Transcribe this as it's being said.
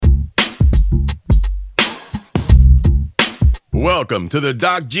Welcome to the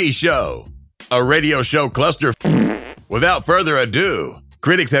Doc G Show, a radio show cluster. Without further ado,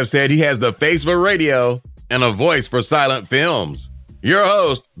 critics have said he has the face for radio and a voice for silent films. Your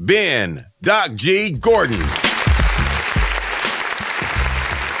host, Ben Doc G Gordon.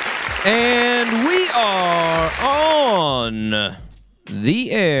 And we are on the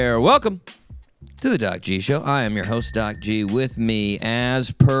air. Welcome to the Doc G Show. I am your host, Doc G. With me, as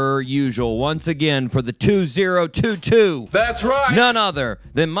per usual, once again for the 2022. That's right. None other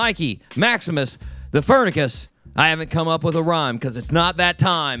than Mikey Maximus, the Furnicus. I haven't come up with a rhyme because it's not that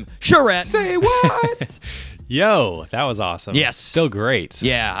time. Charette. Say what? Yo, that was awesome. Yes. Still great.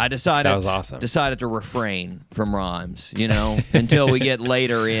 Yeah, I decided. That was awesome. Decided to refrain from rhymes, until we get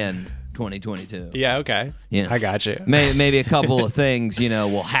later in 2022. Yeah, okay. Yeah. I got you. Maybe a couple of things,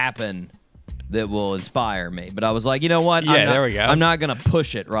 will happen that will inspire me. But I was like, you know what? Yeah, there we go. I'm not going to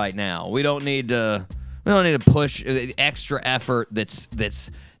push it right now. We don't need to push extra effort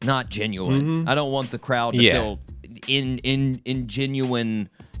that's not genuine. Mm-hmm. I don't want the crowd to feel in genuine.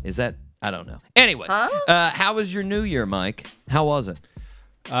 Is that? I don't know. Anyway, how was your New Year, Mike? How was it?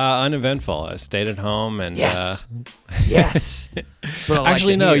 Uneventful. I stayed at home and Yes. Yes. That's what I like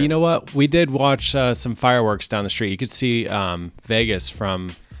actually to no. hear. You know what? We did watch some fireworks down the street. You could see Vegas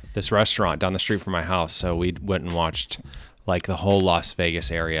from this restaurant down the street from my house. So we went and watched like the whole Las Vegas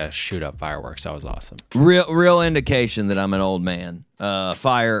area shoot up fireworks. That was awesome. Real indication that I'm an old man.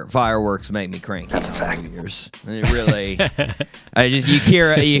 Fireworks make me cranky. That's a fact. It really, you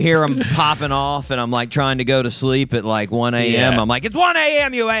hear them popping off, and I'm like trying to go to sleep at like 1 a.m. Yeah. I'm like, it's 1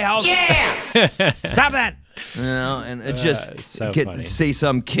 a.m. You a-house. Yeah, stop that. And it just It's so get funny. see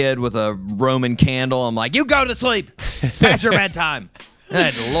some kid with a Roman candle. I'm like, you go to sleep. It's past your bedtime.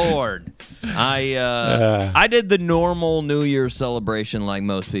 Good Lord. I did the normal New Year's celebration like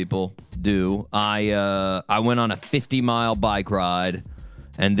most people do. I went on a 50-mile bike ride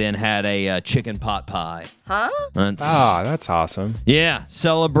and then had a chicken pot pie. Huh? That's awesome. Yeah,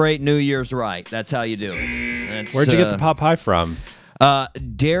 celebrate New Year's right. That's how you do it. Where'd you get the pot pie from?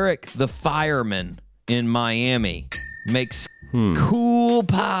 Derek the fireman in Miami makes cool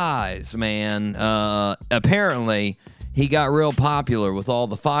pies, man. Apparently, he got real popular with all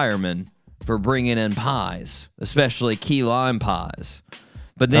the firemen for bringing in pies, especially key lime pies.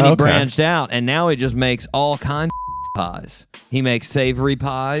 But then he branched out, and now he just makes all kinds of pies. He makes savory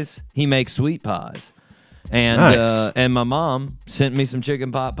pies. He makes sweet pies. And Nice. And my mom sent me some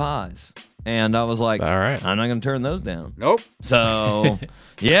chicken pot pies. And I was like, All right. I'm not going to turn those down. Nope. So,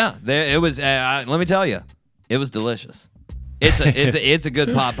 yeah, it was. Let me tell you, it was delicious. It's a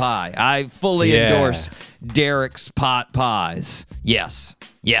good pot pie. I fully Yeah. endorse Derek's pot pies. Yes.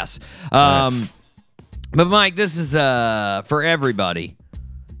 Nice. But Mike, this is for everybody.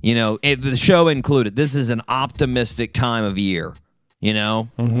 The show included. This is an optimistic time of year.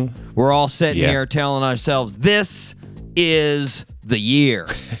 We're all sitting Yeah. here telling ourselves this is the year.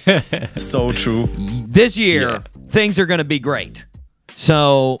 So true. This year, things are going to be great.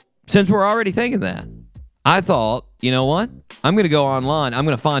 So, since we're already thinking that, I thought, you know what? I'm going to go online. I'm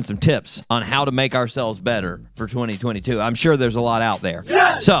going to find some tips on how to make ourselves better for 2022. I'm sure there's a lot out there.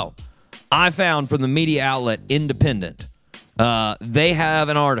 Yes! So, I found from the media outlet Independent, they have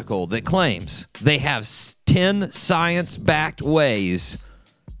an article that claims they have 10 science-backed ways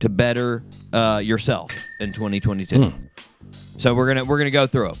to better yourself in 2022. So we're gonna go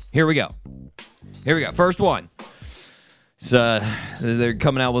through them. Here we go. First one. So they're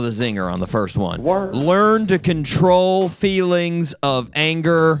coming out with a zinger on the first one. Word. Learn to control feelings of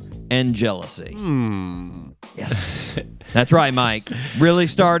anger and jealousy. Yes. That's right, Mike. Really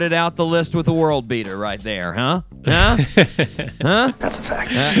started out the list with a world beater right there, huh? Huh? That's a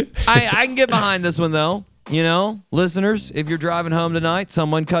fact. I can get behind this one, though. Listeners, if you're driving home tonight,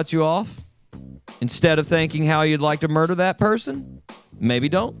 someone cuts you off. Instead of thinking how you'd like to murder that person, maybe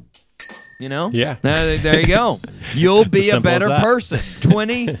don't. Yeah. There you go. You'll be a simple as better that. person.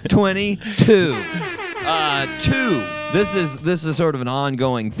 2022. Two. This is sort of an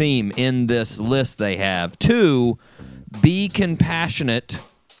ongoing theme in this list they have. 2, be compassionate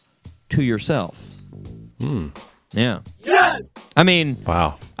to yourself. Yeah. Yes. I mean,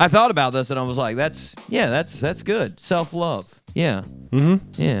 Wow. I thought about this and I was like, that's good. Self-love. Yeah.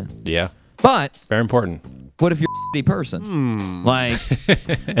 Mm-hmm. Yeah. Yeah. But Very important. what if you're a shitty person? Like,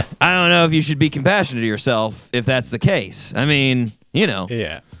 I don't know if you should be compassionate to yourself if that's the case. I mean,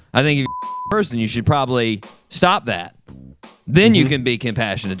 Yeah. I think if you're a person, you should probably stop that. Then you can be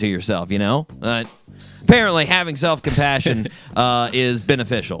compassionate to yourself, apparently, having self-compassion is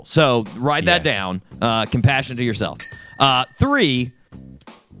beneficial. So write that down. Compassion to yourself. 3,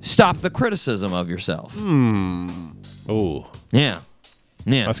 stop the criticism of yourself. Ooh, Yeah.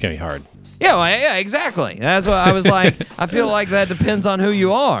 that's gonna be hard. Yeah, well, yeah, exactly. That's what I was like. I feel like that depends on who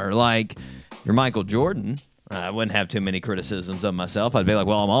you are. Like, you're Michael Jordan. I wouldn't have too many criticisms of myself. I'd be like,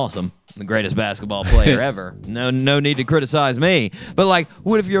 well, I'm awesome. The greatest basketball player ever. No need to criticize me. But, like,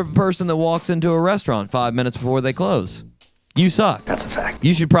 what if you're a person that walks into a restaurant 5 minutes before they close? You suck. That's a fact.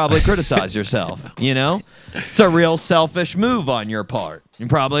 You should probably criticize yourself, you know? It's a real selfish move on your part. You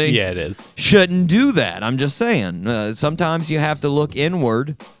probably Yeah, it is. shouldn't do that. I'm just saying. Sometimes you have to look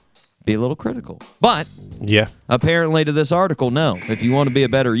inward, be a little critical. But Yeah. apparently to this article, no. If you want to be a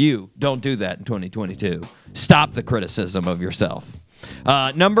better you, don't do that in 2022. Stop the criticism of yourself.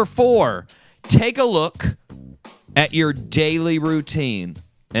 Number 4, take a look at your daily routine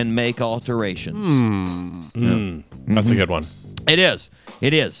and make alterations. That's a good one. It is.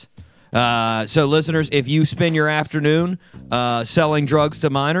 It is. So, listeners, if you spend your afternoon selling drugs to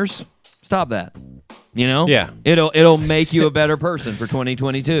minors, stop that. You know, Yeah. it'll make you a better person for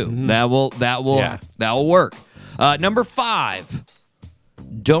 2022. That will work. Number 5,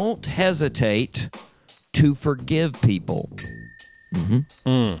 don't hesitate to forgive people.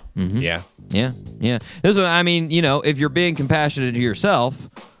 Yeah. Yeah, yeah. This one, I mean, you know, if you're being compassionate to yourself,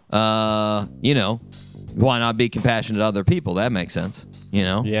 you know, why not be compassionate to other people? That makes sense. You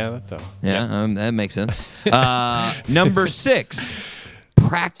know. Yeah, that though. Yeah, that makes sense. Number 6,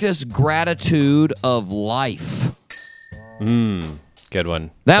 practice gratitude of life. Good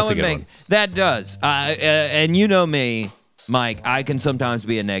one. That That's a would good make one. that does. And you know me, Mike. I can sometimes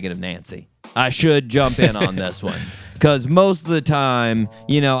be a negative Nancy. I should jump in on this one because most of the time,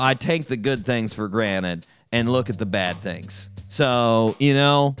 you know, I take the good things for granted and look at the bad things. So you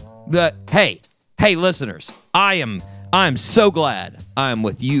know, hey, listeners, I am so glad I am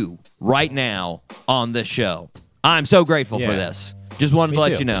with you right now on this show. I'm so grateful for Yeah. this. Just wanted to Me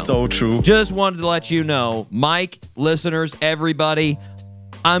let too. you know. So true. Just wanted to let you know, Mike, listeners, everybody,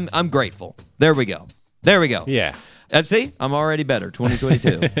 I'm grateful. There we go. Yeah. See, I'm already better.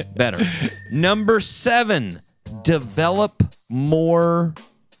 2022, better. Number 7, develop more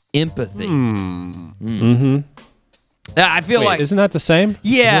empathy. I feel Wait, like isn't that the same? Isn't that the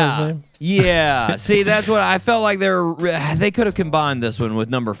yeah. same? Yeah. See, that's what I felt like they could have combined this one with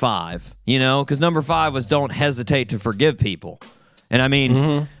number 5, you know, because number 5 was don't hesitate to forgive people. And I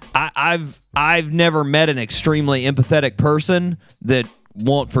mean, I've never met an extremely empathetic person that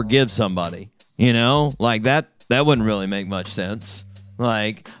won't forgive somebody, you know, like that wouldn't really make much sense.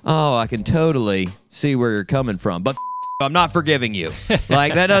 Like, oh, I can totally see where you're coming from, but I'm not forgiving you.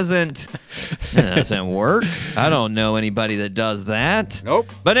 Like that doesn't work. I don't know anybody that does that. Nope.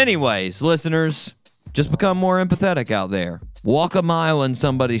 But anyways, listeners, just become more empathetic out there. Walk a mile in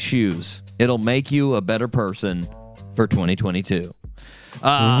somebody's shoes. It'll make you a better person for 2022.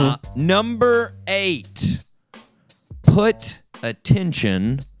 Number 8, put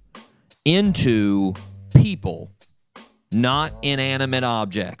attention into people, not inanimate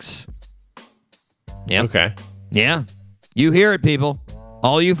objects. Yep. Okay. Yeah. You hear it, people.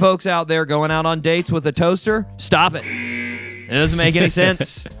 All you folks out there going out on dates with a toaster, stop it. It doesn't make any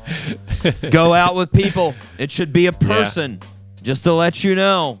sense. Go out with people. It should be a person. Just to let you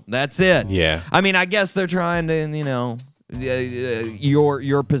know. That's it. Yeah. I mean, I guess they're trying to, you know,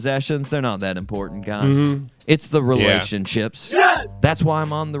 your possessions, they're not that important, guys. It's the relationships. Yes! That's why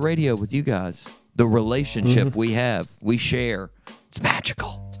I'm on the radio with you guys. The relationship we have, we share. It's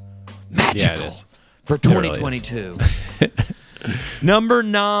magical. Magical. Yeah, it is. For It really is. 2022. Number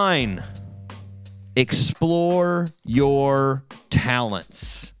 9, explore your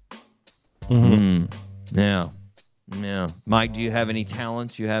talents. Yeah. Mike, do you have any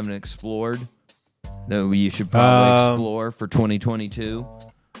talents you haven't explored that you should probably explore for 2022?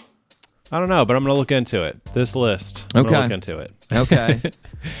 I don't know, but I'm gonna look into it. This list. I'm Okay. gonna look into it. Okay.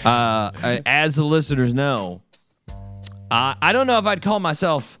 As the listeners know, I don't know if I'd call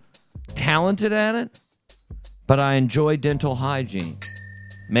myself talented at it, but I enjoy dental hygiene.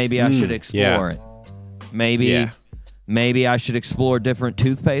 Maybe I should explore it. Maybe I should explore different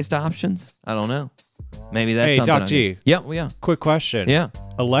toothpaste options. I don't know. Maybe that's Hey, something. Doc G. Yeah. Quick question. Yeah.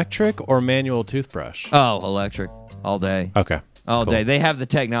 Electric or manual toothbrush? Oh, electric all day. Okay. All Cool. day. They have the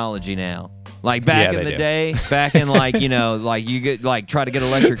technology now. Like back Yeah, in they the do. day, back in like, you know, like you get like try to get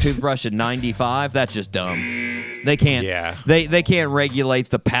electric toothbrush at 95, that's just dumb. They can't Yeah. they can't regulate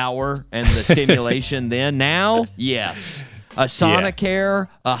the power and the stimulation then. Now, yes. A Sonicare,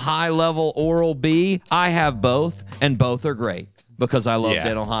 a high level Oral-B, I have both and both are great. because I love Yeah.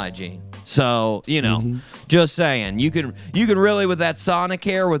 dental hygiene. So, just saying, you can really, with that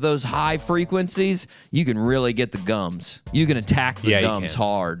Sonicare, with those high frequencies, you can really get the gums. You can attack the gums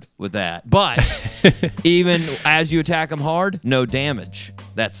hard with that. But even as you attack them hard, no damage.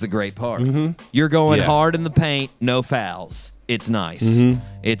 That's the great part. You're going hard in the paint, no fouls. It's nice.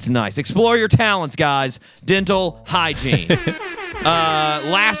 It's nice. Explore your talents, guys. Dental hygiene.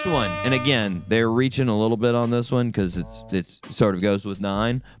 Last one, and again, they're reaching a little bit on this one because it's sort of goes with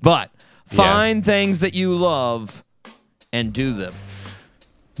 9. But find things that you love and do them.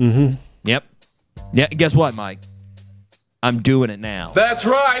 Yep. Yeah. Guess what, Mike? I'm doing it now. That's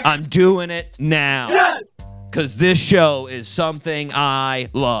right. I'm doing it now. Yes. Because this show is something I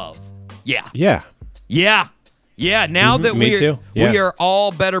love. Yeah. Yeah. Yeah. Yeah. Now that Me too. Yeah. we are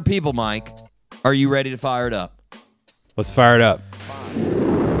all better people, Mike. Are you ready to fire it up? Let's fire it up.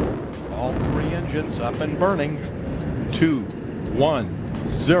 All 3 engines up and burning. 2, 1,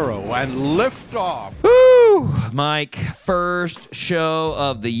 0, and lift off. Woo! Mike, first show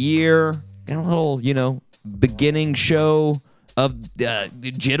of the year. Got a little, beginning show of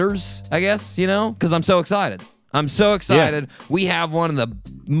jitters, I guess, because I'm so excited. I'm so excited. Yeah. We have one of the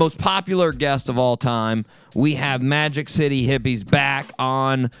most popular guests of all time. We have Magic City Hippies back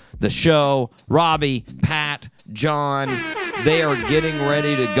on the show. Robbie, Pat, John, they are getting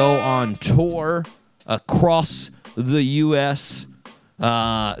ready to go on tour across the U.S.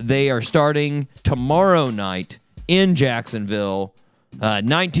 They are starting tomorrow night in Jacksonville,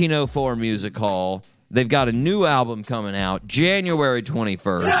 1904 Music Hall. They've got a new album coming out January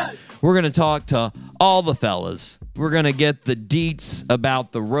 21st. Yes! We're going to talk to all the fellas. We're going to get the deets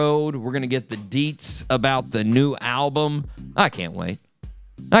about the road. We're going to get the deets about the new album. I can't wait.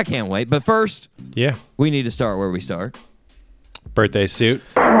 But first, we need to start where we start. Birthday suit.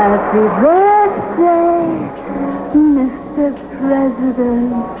 Happy birthday, Mr.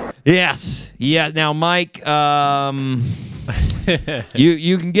 President. Yes. Yeah. Now, Mike,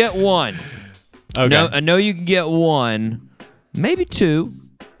 you can get one. Okay. No, I know you can get one, maybe 2.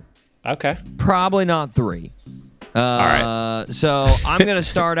 Okay. Probably not 3. All right. So I'm going to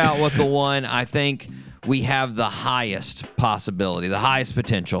start out with the one I think we have the highest possibility, the highest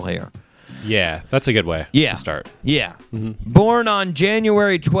potential here. Yeah, that's a good way to start. Yeah. Born on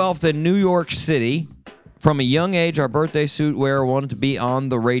January 12th in New York City, from a young age, our birthday suit wearer wanted to be on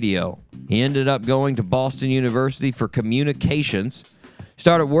the radio. He ended up going to Boston University for communications.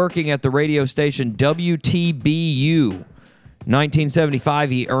 Started working at the radio station WTBU.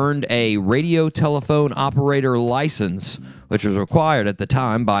 1975, he earned a radio telephone operator license, which was required at the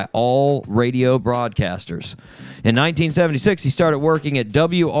time by all radio broadcasters. In 1976, he started working at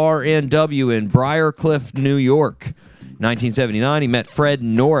WRNW in Briarcliff, New York. 1979, he met Fred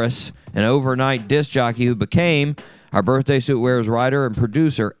Norris, an overnight disc jockey who became our birthday suit wearer's writer and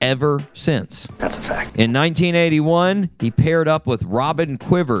producer ever since. That's a fact. In 1981, he paired up with Robin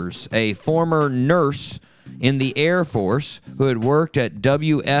Quivers, a former nurse in the Air Force who had worked at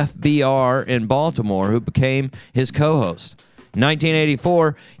WFBR in Baltimore, who became his co-host. In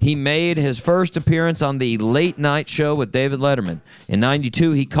 1984, he made his first appearance on the Late Night Show with David Letterman. In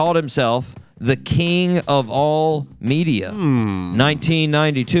 92, he called himself the king of all media.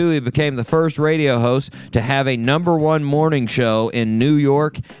 1992, he became the first radio host to have a #1 morning show in New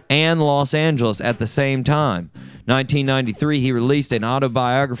York and Los Angeles at the same time. 1993, he released an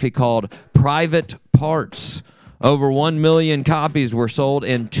autobiography called Private Parts. Over 1 million copies were sold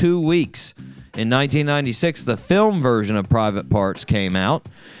in 2 weeks. In 1996, the film version of Private Parts came out.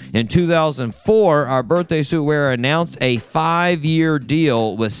 In 2004, our birthday suit wearer announced a 5-year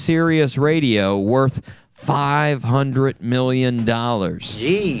deal with Sirius Radio worth $500 million.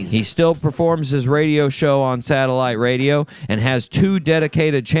 Jeez. He still performs his radio show on satellite radio and has 2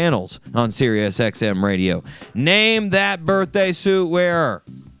 dedicated channels on Sirius XM radio. Name that birthday suit wearer.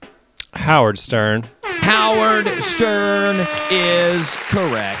 Howard Stern. Howard Stern is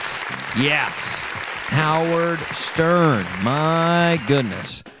correct. Yes. Howard Stern. My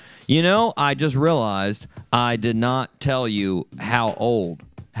goodness. I just realized I did not tell you how old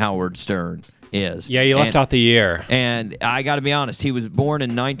Howard Stern is. Yeah, you left out the year. And I got to be honest, he was born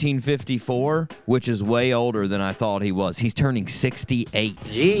in 1954, which is way older than I thought he was. He's turning 68.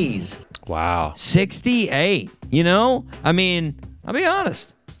 Jeez. Wow. 68. I'll be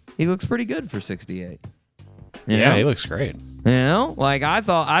honest. He looks pretty good for 68. Yeah, he looks great. I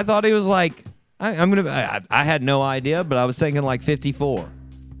thought he was like, I had no idea, but I was thinking like 54.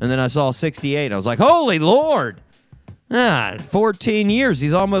 And then I saw 68. I was like, holy Lord. 14 years.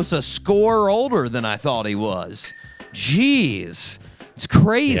 He's almost a score older than I thought he was. Jeez. It's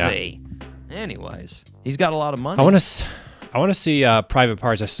crazy. Yeah. Anyways, he's got a lot of money. I want to see Private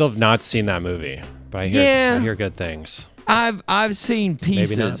Parts. I still have not seen that movie, but I hear good things. I've seen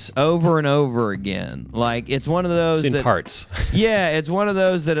pieces over and over again. Like, it's one of those I've seen parts. Yeah, it's one of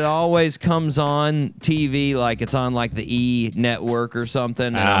those that it always comes on TV, like it's on like the E network or something,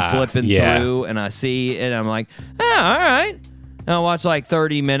 and I'm flipping through and I see it and I'm like, all right. And I'll watch like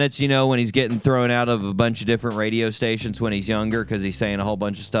 30 minutes, when he's getting thrown out of a bunch of different radio stations when he's younger because he's saying a whole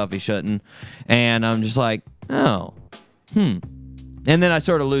bunch of stuff he shouldn't. And I'm just like, and then I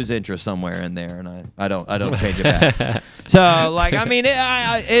sort of lose interest somewhere in there, and I don't change it back. So, like, I mean,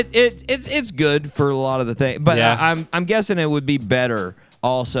 it's good for a lot of the things, but I'm guessing it would be better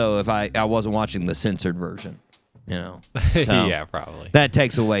also if I wasn't watching the censored version, So yeah, probably. That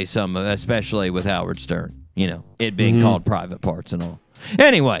takes away some, especially with Howard Stern, it being called Private Parts and all.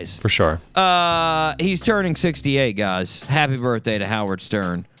 Anyways, for sure. He's turning 68, guys. Happy birthday to Howard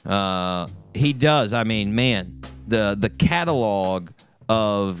Stern. He does. I mean, man, the catalog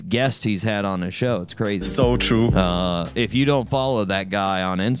of guests he's had on his show, it's crazy. So true. If you don't follow that guy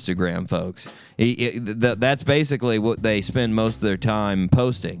on Instagram, folks, that's basically what they spend most of their time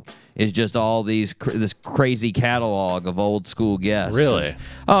posting. Is just all this crazy catalog of old school guests. Really?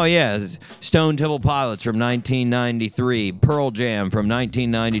 Oh, yeah. Stone Temple Pilots from 1993, Pearl Jam from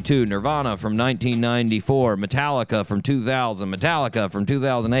 1992, Nirvana from 1994, Metallica from 2000, Metallica from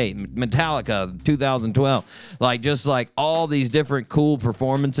 2008, Metallica 2012. Just all these different cool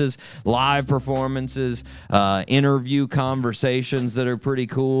performances, live performances, interview conversations that are pretty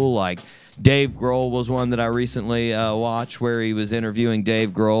cool. Like, Dave Grohl was one that I recently watched where he was interviewing Dave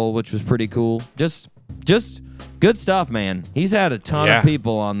Grohl, which was pretty cool. Just good stuff, man. He's had a ton of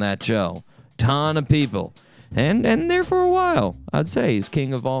people on that show. Ton of people. And there for a while. I'd say he's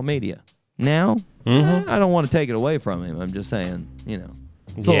king of all media. Now, I don't want to take it away from him. I'm just saying, I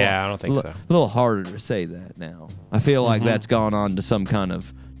don't think so. A little harder to say that now. I feel like that's gone on to some kind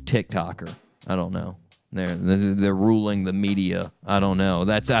of TikToker. I don't know. They're ruling the media. I don't know.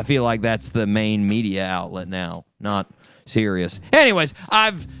 I feel like that's the main media outlet now, not Sirius. Anyways,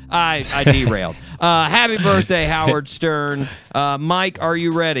 I derailed. Happy birthday, Howard Stern. Mike, are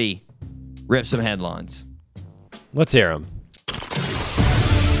you ready? Rip some headlines. Let's hear them.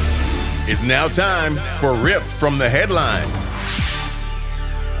 It's now time for Rip from the Headlines.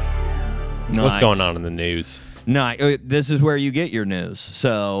 Nice. What's going on in the news? Nice. This is where you get your news.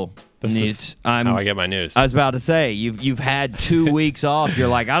 So This is how I get my news. I was about to say, you've had 2 weeks off. You're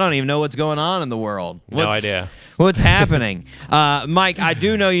like, I don't even know what's going on in the world. No idea. What's happening? Mike, I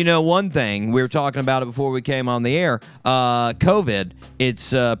do know you know one thing. We were talking about it before we came on the air. COVID,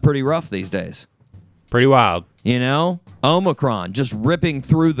 it's pretty rough these days. Pretty wild. Omicron just ripping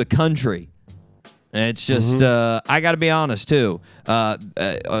through the country. And it's just, I got to be honest, too.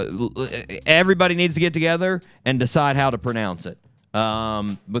 Everybody needs to get together and decide how to pronounce it.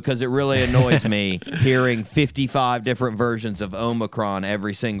 Because it really annoys me hearing 55 different versions of Omicron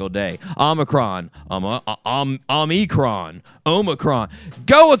every single day. Omicron, Omicron, Omicron.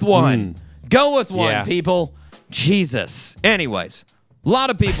 Go with one. Go with one, people. Jesus. Anyways, a lot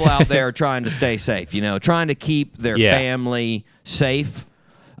of people out there are trying to stay safe, trying to keep their family safe.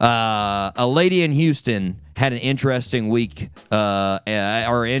 A lady in Houston had an interesting week,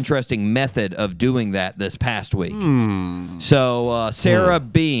 or interesting method of doing that this past week. So Sarah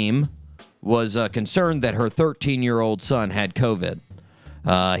Beam was concerned that her 13-year-old son had COVID.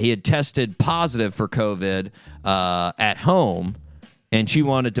 He had tested positive for COVID at home, and she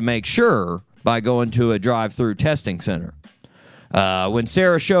wanted to make sure by going to a drive-through testing center. When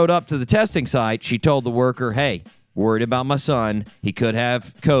Sarah showed up to the testing site, she told the worker, hey, worried about my son. He could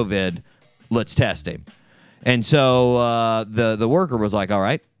have COVID. Let's test him. And so the worker was like, all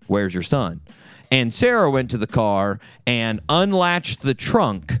right, where's your son? And Sarah went to the car and unlatched the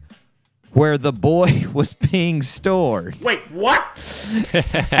trunk where the boy was being stored. Wait, what?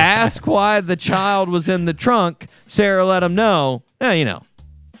 Asked why the child was in the trunk. Sarah let him know,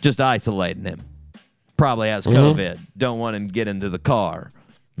 just isolating him. Probably has COVID. Don't want him to get into the car.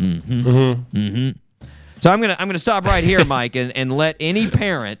 So I'm gonna stop right here, Mike, and let any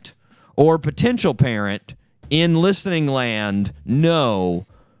parent or potential parent in listening land know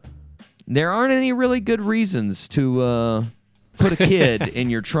there aren't any really good reasons to put a kid in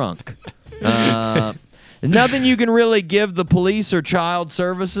your trunk. Nothing you can really give the police or child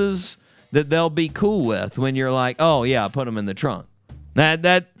services that they'll be cool with when you're like, oh yeah, put them in the trunk.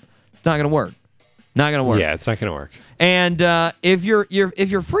 That's not gonna work. Not gonna work. Yeah, it's not gonna work. And if you're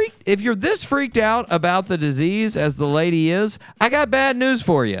this freaked out about the disease as the lady is, I got bad news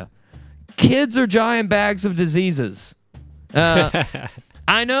for you. Kids are giant bags of diseases.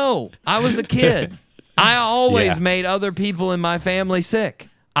 I know. I was a kid. I always Yeah. made other people in my family sick.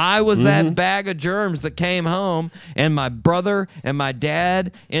 I was that bag of germs that came home, and my brother and my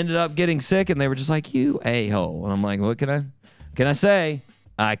dad ended up getting sick, and they were just like, "You a-hole." And I'm like, what can I say?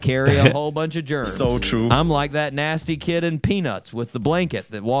 I carry a whole bunch of germs. So true. I'm like that nasty kid in Peanuts with the blanket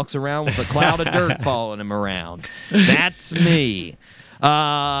that walks around with a cloud of dirt following him around. That's me.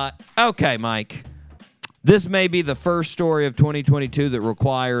 Okay, Mike. This may be the first story of 2022 that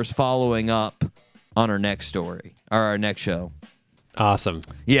requires following up on our next story, or our next show. Awesome.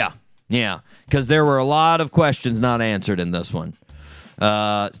 Yeah, because there were a lot of questions not answered in this one.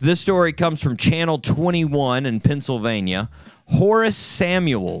 This story comes from Channel 21 in Pennsylvania. Horace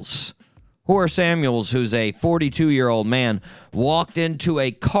Samuels, who's a 42-year-old man, walked into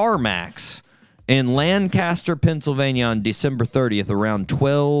a CarMax in Lancaster, Pennsylvania on December 30th around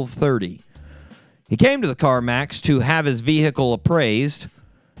 12:30. He came to the CarMax to have his vehicle appraised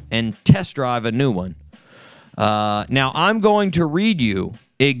and test drive a new one. Now, I'm going to read you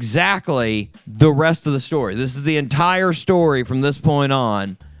exactly the rest of the story. This is the entire story from this point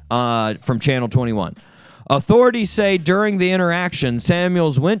on from Channel 21. Authorities say during the interaction,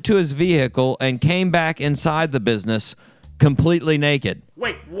 Samuels went to his vehicle and came back inside the business completely naked.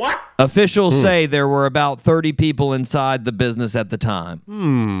 Wait, what? Officials say there were about 30 people inside the business at the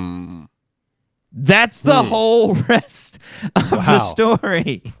time. That's the whole rest of the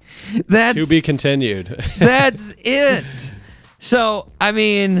story. That's To be continued. That's it. So, I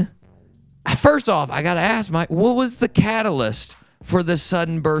mean, first off, I got to ask, Mike, what was the catalyst for this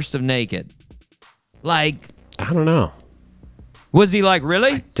sudden burst of naked? Like, I don't know. was he like,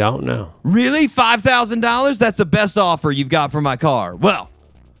 really? Don't know. Really? $5,000? That's the best offer you've got for my car. Well,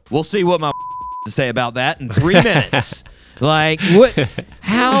 we'll see what my to say about that in 3 minutes. Like, what?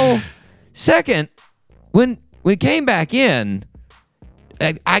 How? Second, when we came back in,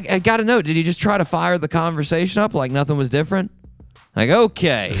 I got to know, did he just try to fire the conversation up like nothing was different? Like,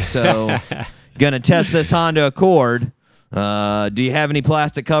 okay, so gonna test this Honda Accord. Do you have any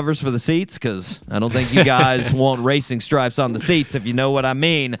plastic covers for the seats? Because I don't think you guys want racing stripes on the seats, if you know what I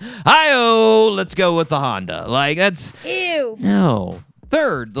mean. Hi-oh, let's go with the Honda. Like, that's... Ew. No.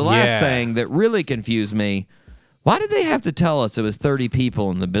 Third, the last Yeah. thing that really confused me, why did they have to tell us it was 30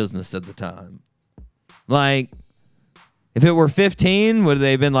 people in the business at the time? Like, if it were 15, would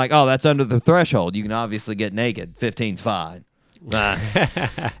they have been like, oh, that's under the threshold. You can obviously get naked. 15's fine.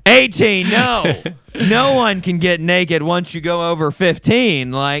 18, no. No one can get naked once you go over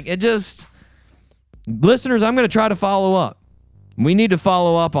 15. Like, it just... Listeners, I'm going to try to follow up. We need to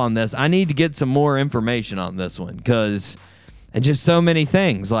follow up on this. I need to get some more information on this one because just so many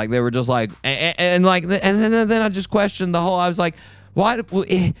things. Like, they were just like... And then I just questioned the whole... I was like, why...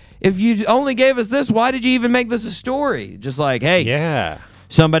 If you only gave us this, why did you even make this a story? Just like, hey, Yeah.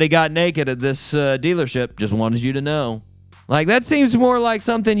 somebody got naked at this dealership. Just wanted you to know. Like, that seems more like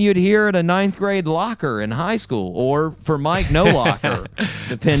something you'd hear at a 9th grade locker in high school, or for Mike, no locker,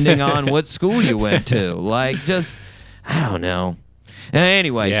 depending on what school you went to. Like, just, I don't know.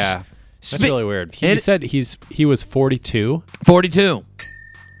 Anyways. Yeah. That's really weird. He said he was 42. 42.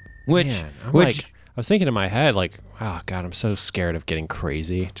 Which, Man, I was thinking in my head, like, oh, God, I'm so scared of getting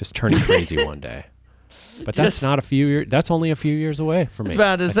crazy, just turning crazy one day. But that's not a few years. That's only a few years away from me. I was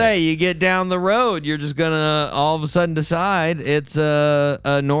about to say, you get down the road, you're just going to all of a sudden decide it's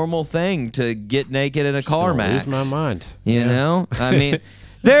a normal thing to get naked in a CarMax. Lose my mind. You know? I mean,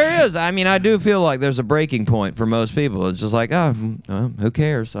 there is. I mean, I do feel like there's a breaking point for most people. It's just like, oh, who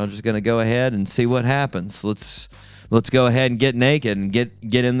cares? I'm just going to go ahead and see what happens. Let's go ahead and get naked and get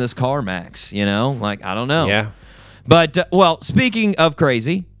in this CarMax, you know? Like, I don't know. Yeah. But, well, speaking of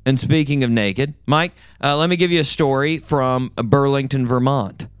crazy and speaking of naked, Mike, let me give you a story from Burlington,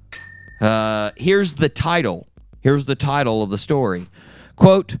 Vermont. Here's the title. Here's the title of the story.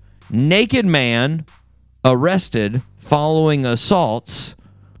 Quote, naked man arrested following assaults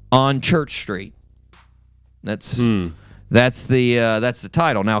on Church Street. That's the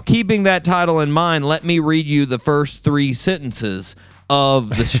title. Now, keeping that title in mind, let me read you the first 3 sentences of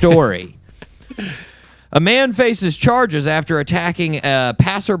the story. A man faces charges after attacking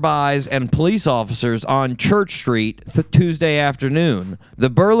passerbys and police officers on Church Street Tuesday afternoon. The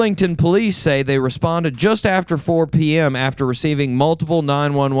Burlington police say they responded just after 4 p.m. after receiving multiple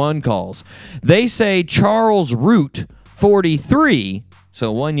 911 calls. They say Charles Root, 43,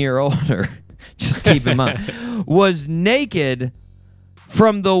 so 1 year older, just keep in mind, was naked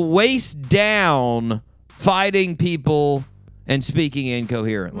from the waist down, fighting people and speaking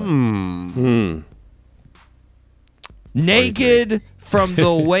incoherently. Naked from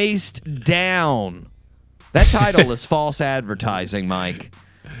the waist down. That title is false advertising, Mike.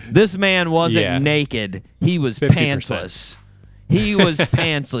 This man wasn't Yeah. naked. He was 50%. pantsless. He was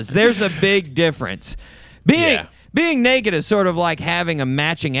pantsless. There's a big difference. Being naked is sort of like having a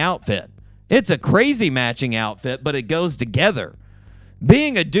matching outfit. It's a crazy matching outfit, but it goes together.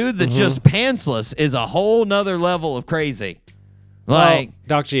 Being a dude that's just pantsless is a whole nother level of crazy. Like, well,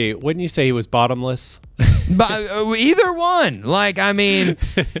 Doc G, wouldn't you say he was bottomless? either one. Like, I mean,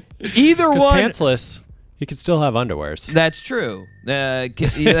 either Because one. pantsless, he could still have underwears. That's true.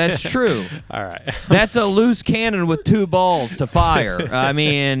 That's true. All right. That's a loose cannon with two balls to fire. I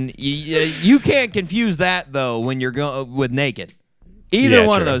mean, you can't confuse that though when you're going with naked. Either Yeah,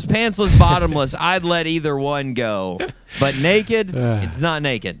 one true. of those, pantsless, bottomless, I'd let either one go. But naked, it's not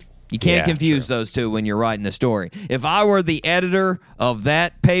naked. You can't Yeah, confuse true. those two when you're writing a story. If I were the editor of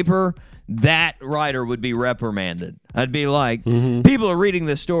that paper, that writer would be reprimanded. I'd be like, people are reading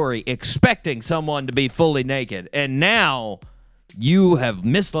this story expecting someone to be fully naked, and now you have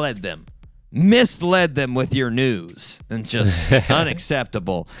misled them. Misled them with your news, and just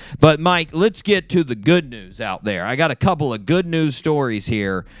unacceptable. But Mike, let's get to the good news out there. I got a couple of good news stories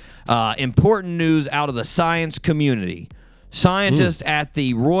here. Important news out of the science community. Scientists at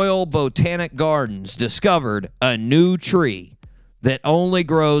the Royal Botanic Gardens discovered a new tree that only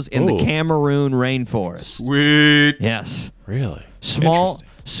grows in the Ooh. Cameroon rainforest. Sweet. Yes. Really?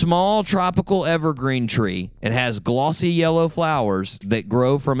 Small tropical evergreen tree. It has glossy yellow flowers that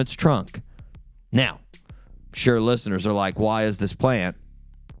grow from its trunk. Now, sure listeners are like, why is this plant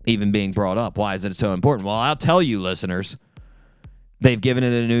even being brought up? Why is it so important? Well, I'll tell you, listeners. They've given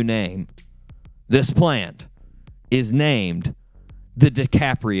it a new name. This plant is named the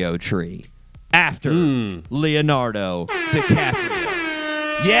DiCaprio tree after Leonardo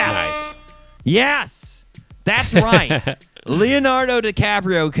DiCaprio. Yes. Nice. Yes. That's right. Leonardo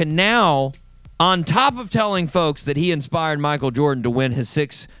DiCaprio can now, on top of telling folks that he inspired Michael Jordan to win his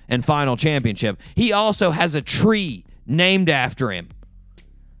sixth and final championship, he also has a tree named after him.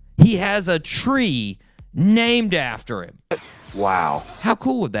 He has a tree named after him. Wow. How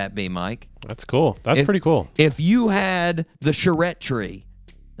cool would that be, Mike? That's cool. That's If- pretty cool. If you had the charrette tree,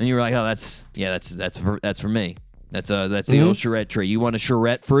 and you were like, "Oh, that's for me. That's the old charrette tree. You want a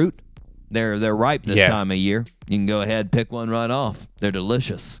charrette fruit? They're ripe this Yeah. time of year. You can go ahead, pick one right off. They're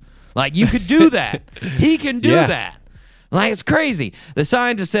delicious. Like, you could do that. He can do Yeah. that. Like, it's crazy. The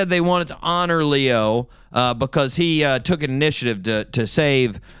scientists said they wanted to honor Leo because he took an initiative to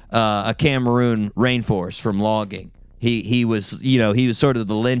save a Cameroon rainforest from logging. He was sort of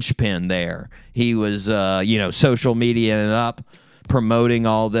the linchpin there. He was social media and up, promoting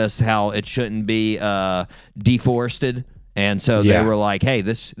all this, how it shouldn't be deforested. And so they Yeah. were like, hey,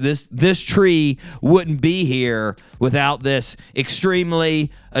 this tree wouldn't be here without this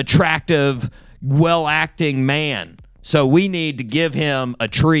extremely attractive, well-acting man. So we need to give him a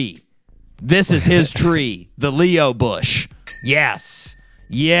tree. This is his tree, the Leo bush. Yes.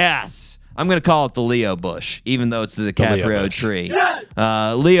 Yes. I'm going to call it the Leo bush, even though it's the Leo DiCaprio bush. tree.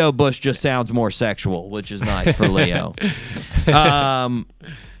 Leo bush just sounds more sexual, which is nice for Leo.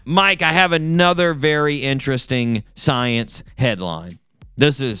 Mike, I have another very interesting science headline.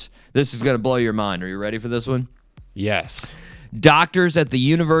 This is going to blow your mind. Are you ready for this one? Yes. Doctors at the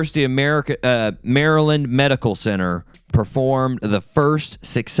University of Maryland Medical Center performed the first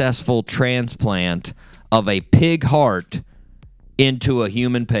successful transplant of a pig heart into a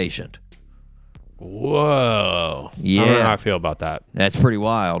human patient. Whoa. Yeah. I don't know how I feel about that. That's pretty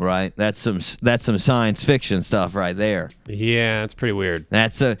wild, right? That's some science fiction stuff right there. Yeah, it's pretty weird.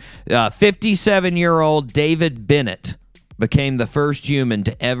 That's a 57-year-old David Bennett became the first human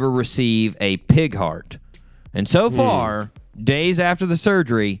to ever receive a pig heart. And so far, days after the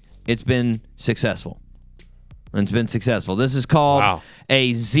surgery, it's been successful. This is called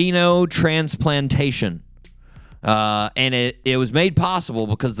a xenotransplantation. And it was made possible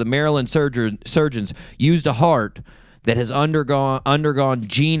because the Maryland surgeons used a heart that has undergone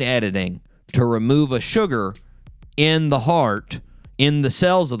gene editing to remove a sugar in the heart, in the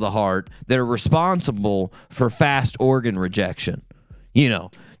cells of the heart, that are responsible for fast organ rejection. You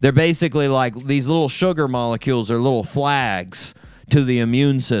know, they're basically like these little sugar molecules are little flags to the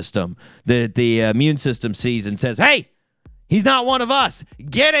immune system that the immune system sees and says, hey, he's not one of us.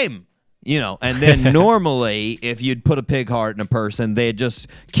 Get him. You know, and then normally if you'd put a pig heart in a person, they'd just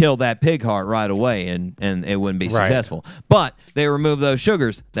kill that pig heart right away and it wouldn't be Right. successful. But they remove those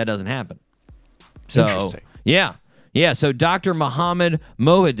sugars. That doesn't happen. So, Interesting. yeah. So Dr. Mohammed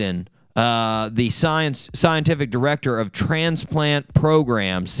Mohidin, the scientific director of transplant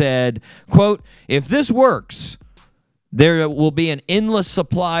program, said, quote, if this works, there will be an endless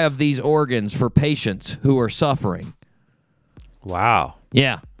supply of these organs for patients who are suffering. Wow.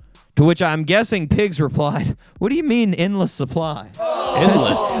 Yeah. To which I'm guessing Pigs replied, "What do you mean endless supply?"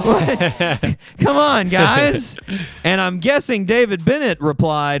 Endless. Come on, guys. And I'm guessing David Bennett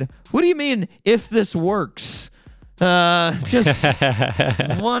replied, "What do you mean if this works?" Just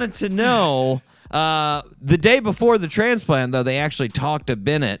wanted to know. The day before the transplant, though, they actually talked to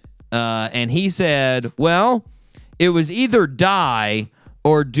Bennett, and he said, well, it was either die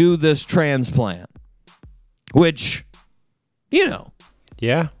or do this transplant, which, you know.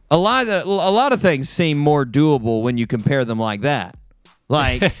 Yeah. A lot of things seem more doable when you compare them like that.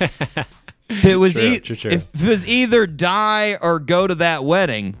 Like, if it was True. if it was either die or go to that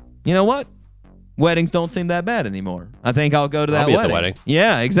wedding, you know what? Weddings don't seem that bad anymore. I think I'll go to that I'll be wedding. at the wedding.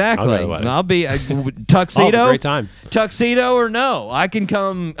 Yeah, exactly. I'll go to the wedding. I'll be a tuxedo. I'll have a great time. Tuxedo or no? I can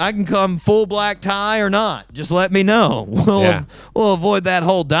come full black tie or not. Just let me know. We'll avoid that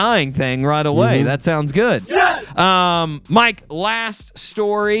whole dying thing right away. Mm-hmm. That sounds good. Yes! Mike, last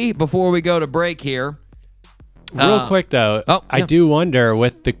story before we go to break here. Real quick though, I yeah. do wonder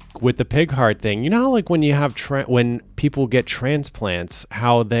with the pig heart thing. You know how like when you have when people get transplants,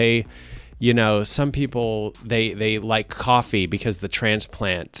 how they, you know, some people they like coffee because the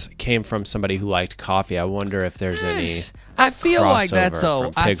transplant came from somebody who liked coffee. I wonder if there's any. I feel like that's crossover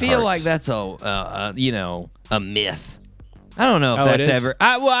a. from I pig feel like hearts. that's a. You know, a myth. I don't know if Oh, that's it is? ever.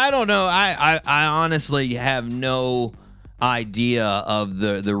 I don't know. I honestly have no idea of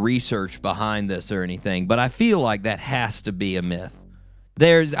the research behind this or anything, but I feel like that has to be a myth.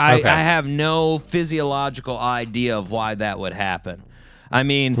 I have no physiological idea of why that would happen. I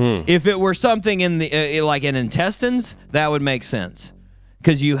mean, if it were something in the like in intestines, that would make sense.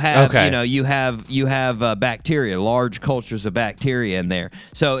 Because you have, you have bacteria, large cultures of bacteria in there.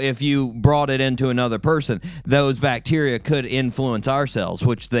 So if you brought it into another person, those bacteria could influence our cells,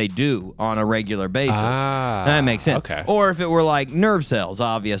 which they do on a regular basis. That makes sense. Okay. Or if it were like nerve cells,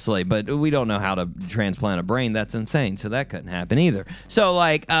 obviously, but we don't know how to transplant a brain. That's insane. So that couldn't happen either. So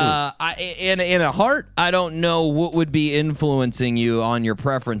like, in a heart, I don't know what would be influencing you on your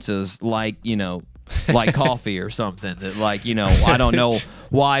preferences, like like coffee or something. That like, I don't know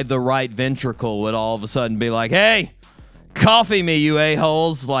why the right ventricle would all of a sudden be like, hey, coffee me, you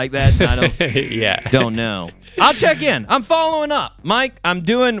a-holes, like that. I don't don't know. I'll check in. I'm following up. Mike,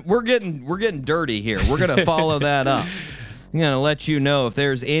 we're getting dirty here. We're gonna follow that up. I'm gonna let you know if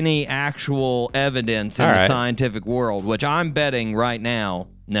there's any actual evidence in the scientific world, which I'm betting right now,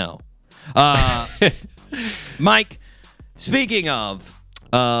 no. Mike, speaking of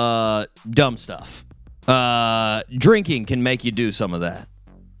dumb stuff. Drinking can make you do some of that.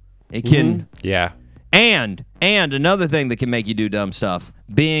 It can. Yeah. And another thing that can make you do dumb stuff,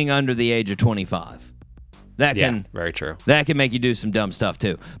 being under the age of 25. That can very true. That can make you do some dumb stuff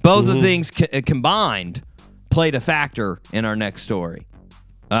too. Both of the things combined played a factor in our next story.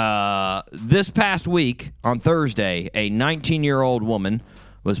 This past week on Thursday, a 19-year-old woman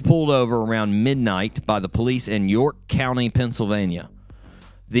was pulled over around midnight by the police in York County, Pennsylvania.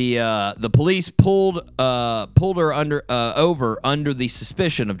 The police pulled her over under the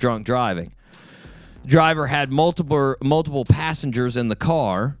suspicion of drunk driving. The driver had multiple passengers in the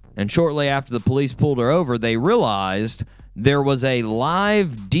car, and shortly after the police pulled her over, they realized there was a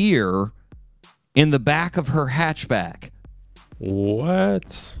live deer in the back of her hatchback.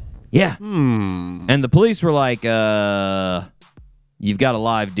 What? Yeah. And the police were like, you've got a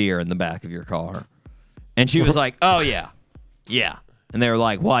live deer in the back of your car. And she was like, oh, yeah. Yeah. And they were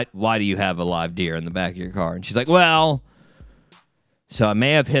like, why do you have a live deer in the back of your car? And she's like, well, so I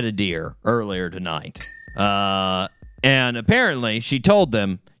may have hit a deer earlier tonight. And apparently she told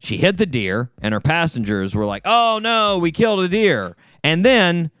them she hit the deer, and her passengers were like, oh, no, we killed a deer. And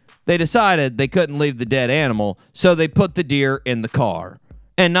then they decided they couldn't leave the dead animal, so they put the deer in the car.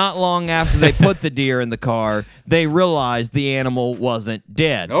 And not long after they put the deer in the car, they realized the animal wasn't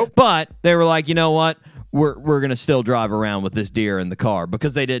dead. Nope. But they were like, you know what? We're going to still drive around with this deer in the car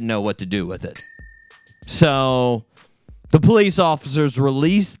because they didn't know what to do with it. So the police officers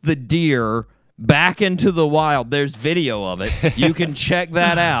released the deer back into the wild. There's video of it. You can check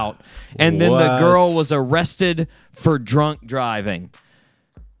that out. And then the girl was arrested for drunk driving.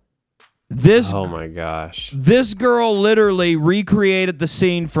 Oh my gosh. This girl literally recreated the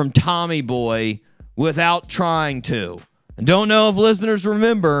scene from Tommy Boy without trying to. Don't know if listeners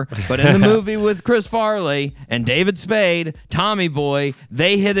remember, but in the movie with Chris Farley and David Spade, Tommy Boy,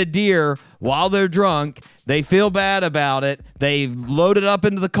 they hit a deer while they're drunk. They feel bad about it. They load it up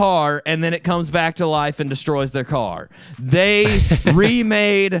into the car, and then it comes back to life and destroys their car. They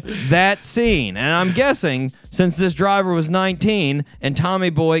remade that scene. And I'm guessing, since this driver was 19 and Tommy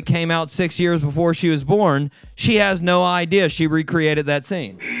Boy came out 6 years before she was born, she has no idea she recreated that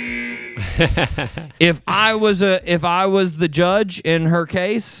scene. If I was the judge in her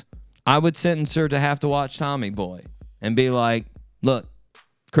case, I would sentence her to have to watch Tommy Boy and be like, look,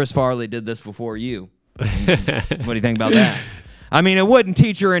 Chris Farley did this before you. What do you think about that? I mean, it wouldn't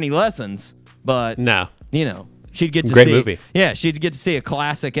teach her any lessons, but No. you know, she'd get to Great see movie. Yeah, she'd get to see a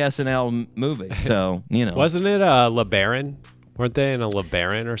classic SNL movie. So, you know. Wasn't it LeBaron? Weren't they in a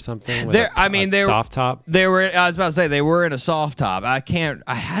LeBaron or something? With They soft top. They were. I was about to say they were in a soft top. I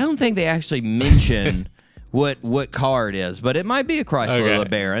don't think they actually mention what car it is, but it might be a Chrysler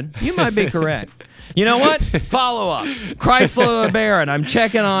LeBaron. You might be correct. You know what? Follow up. Chrysler LeBaron. I'm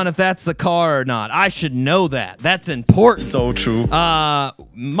checking on if that's the car or not. I should know that. That's important. So true.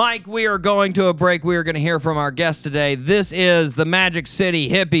 Mike, we are going to a break. We are going to hear from our guest today. This is the Magic City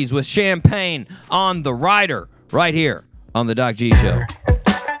Hippies with Champagne on the Rider right here on the Doc G Show.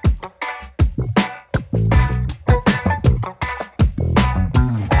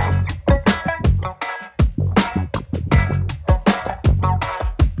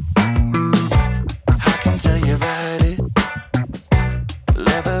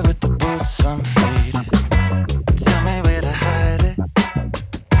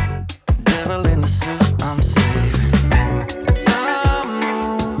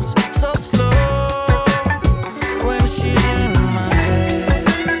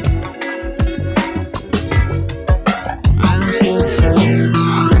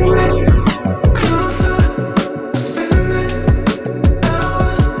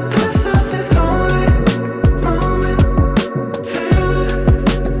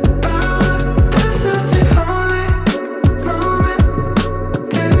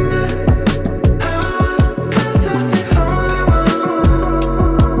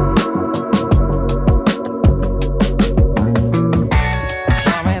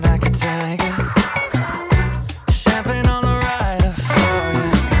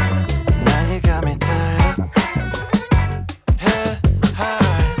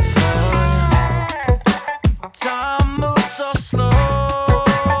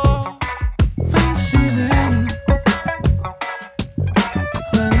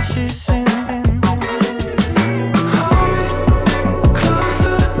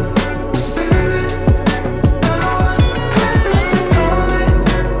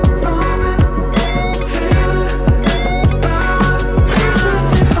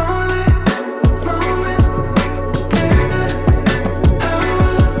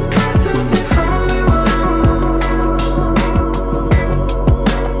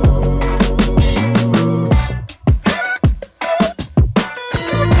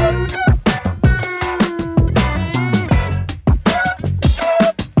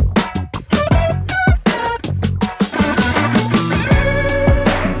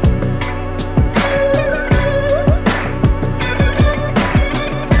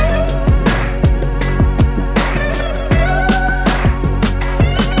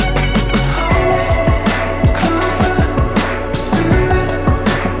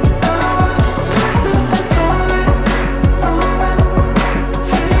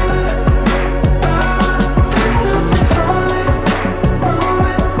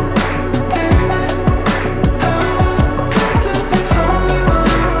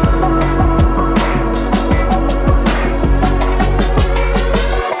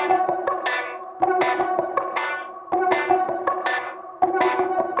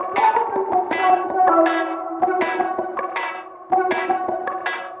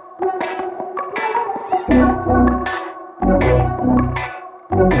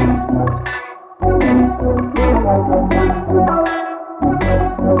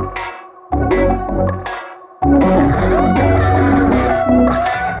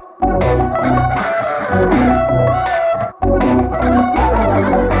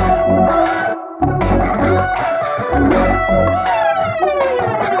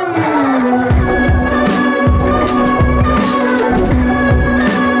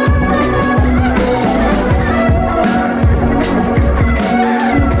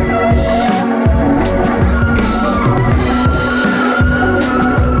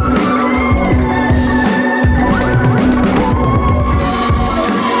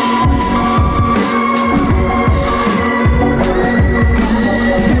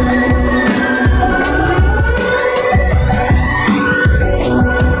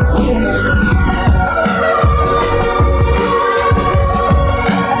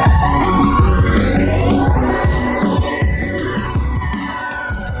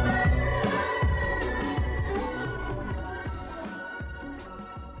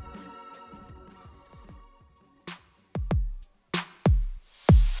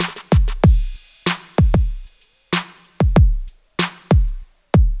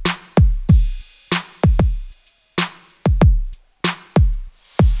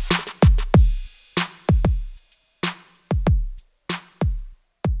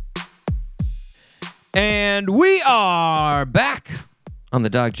 And we are back on the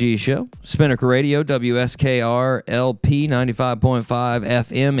Doc G Show. Spinnaker Radio, WSKR LP 95.5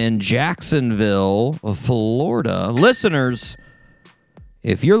 FM in Jacksonville, Florida. Listeners,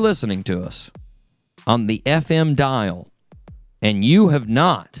 if you're listening to us on the FM dial and you have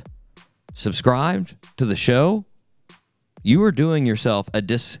not subscribed to the show, you are doing yourself a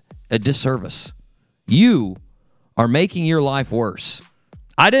disservice. You are making your life worse.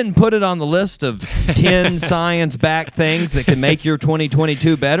 I didn't put it on the list of 10 science-backed things that can make your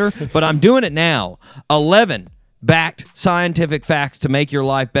 2022 better, but I'm doing it now. 11 backed scientific facts to make your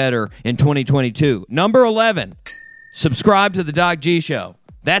life better in 2022. Number 11, subscribe to the Doc G Show.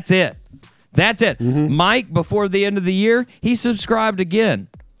 That's it. That's it. Mike, before the end of the year, he subscribed again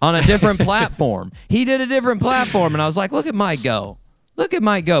on a different platform. He did a different platform, and I was like, look at Mike go. Look at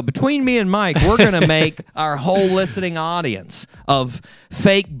Mike go. Between me and Mike, we're going to make our whole listening audience of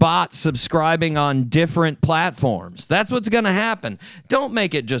fake bots subscribing on different platforms. That's what's going to happen. Don't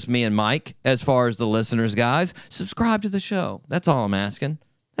make it just me and Mike as far as the listeners, guys. Subscribe to the show. That's all I'm asking.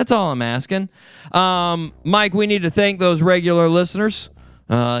 That's all I'm asking. Mike, we need to thank those regular listeners.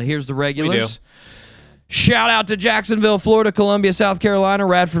 Here's the regulars. We do. Shout out to Jacksonville, Florida, Columbia, South Carolina,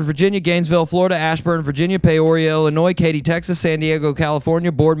 Radford, Virginia, Gainesville, Florida, Ashburn, Virginia, Peoria, Illinois, Katy, Texas, San Diego,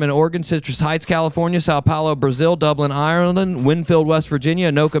 California, Boardman, Oregon, Citrus Heights, California, Sao Paulo, Brazil, Dublin, Ireland, Winfield, West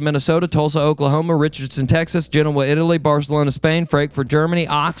Virginia, Anoka, Minnesota, Tulsa, Oklahoma, Richardson, Texas, Genoa, Italy, Barcelona, Spain, Frankfurt, Germany,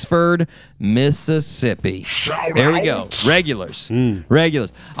 Oxford, Mississippi. There we go. Regulars.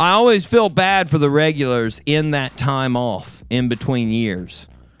 Regulars. I always feel bad for the regulars in that time off in between years.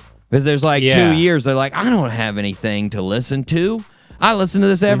 Because there's like 2 years, they're like, I don't have anything to listen to. I listen to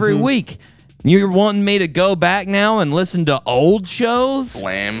this every week. You're wanting me to go back now and listen to old shows?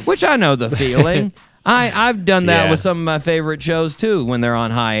 Slam. Which I know the feeling. I've done that with some of my favorite shows, too, when they're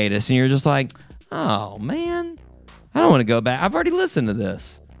on hiatus. And you're just like, oh, man, I don't want to go back. I've already listened to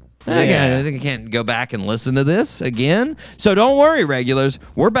this. I can't go back and listen to this again. So don't worry, regulars.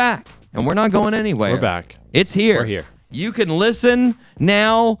 We're back, and we're not going anywhere. We're back. It's here. We're here. You can listen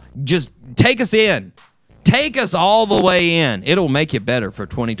now. Just take us in. Take us all the way in. It'll make you better for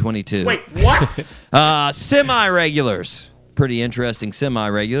 2022. Wait, what? Semi-regulars. Pretty interesting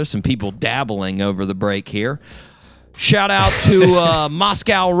semi-regulars. Some people dabbling over the break here. Shout out to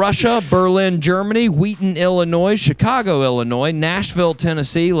Moscow, Russia, Berlin, Germany, Wheaton, Illinois, Chicago, Illinois, Nashville,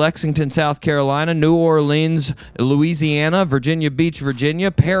 Tennessee, Lexington, South Carolina, New Orleans, Louisiana, Virginia Beach, Virginia,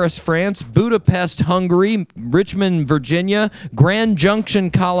 Paris, France, Budapest, Hungary, Richmond, Virginia, Grand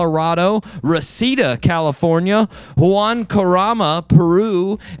Junction, Colorado, Reseda, California, Juan Carama,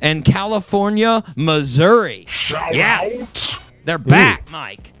 Peru, and California, Missouri. Yes, they're back,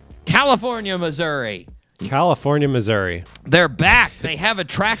 Mike. California, Missouri. California, Missouri. They're back. They have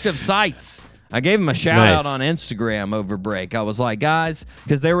attractive sites. I gave them a shout out on Instagram over break. I was like, guys,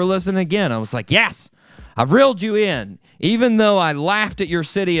 because they were listening again. I was like, yes, I've reeled you in. Even though I laughed at your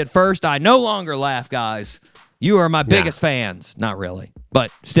city at first, I no longer laugh, guys. You are my biggest fans. Not really, but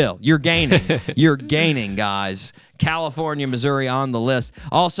still, you're gaining. You're gaining, guys. California, Missouri on the list.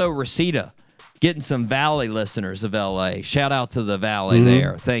 Also, Reseda, getting some Valley listeners of LA. Shout out to the Valley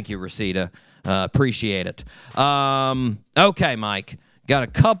there. Thank you, Reseda. Appreciate it. Okay, Mike. Got a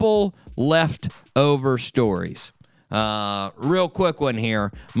couple leftover stories. Real quick one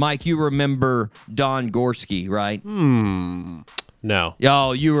here. Mike, you remember Don Gorski, right? No.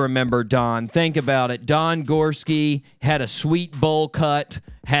 Oh, you remember Don. Think about it. Don Gorski had a sweet bowl cut,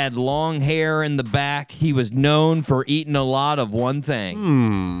 had long hair in the back. He was known for eating a lot of one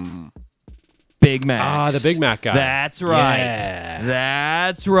thing. Big Mac. Ah, the Big Mac guy. That's right. Yeah.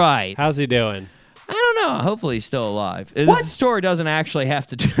 That's right. How's he doing? I don't know. Hopefully he's still alive. This story doesn't actually have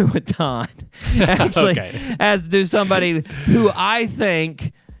to do with Don. Actually has to do with somebody who I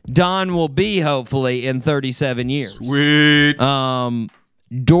think Don will be, hopefully, in 37 years. Sweet.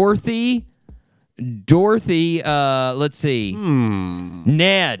 Dorothy, let's see.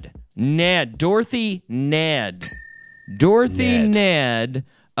 Ned. Dorothy Ned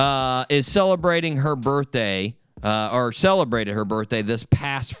is celebrating her birthday, or celebrated her birthday this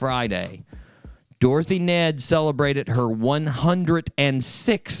past Friday. Dorothy Ned celebrated her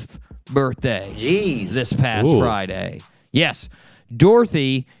 106th birthday this past Friday. Yes,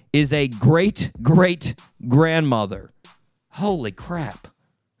 Dorothy is a great-great-grandmother. Holy crap.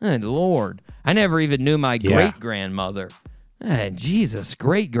 Good Lord. I never even knew my great-grandmother. Jesus,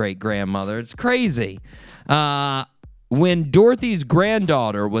 great-great-grandmother. It's crazy. When Dorothy's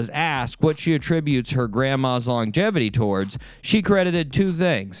granddaughter was asked what she attributes her grandma's longevity towards, she credited two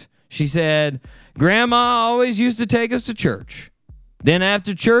things. She said, Grandma always used to take us to church. Then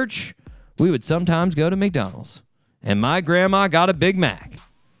after church, we would sometimes go to McDonald's, and my grandma got a Big Mac.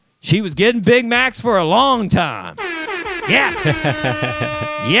 She was getting Big Macs for a long time. Yes.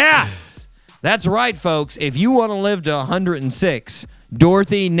 Yes. That's right, folks. If you want to live to 106,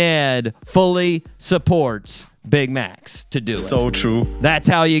 Dorothy Ned fully supports Big Macs to do it. So true. That's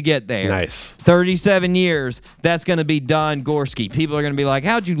how you get there. Nice. 37 years, that's going to be Don Gorski. People are going to be like,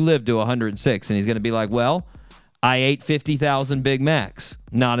 how'd you live to 106? And he's going to be like, well, I ate 50,000 Big Macs.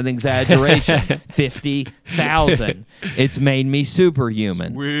 Not an exaggeration. 50,000. It's made me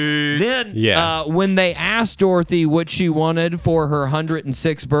superhuman. Then, when they asked Dorothy what she wanted for her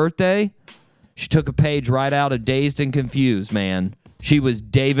 106th birthday, she took a page right out of Dazed and Confused, man. She was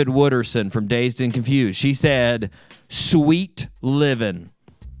David Wooderson from Dazed and Confused. She said, sweet living.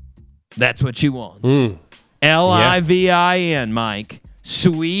 That's what she wants. Livin, Mike.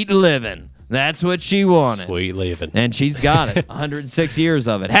 Sweet living. That's what she wanted. Sweet living. And she's got it. 106 years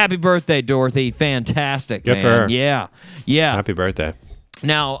of it. Happy birthday, Dorothy. Fantastic, Good man. for her. Yeah. Yeah. Happy birthday.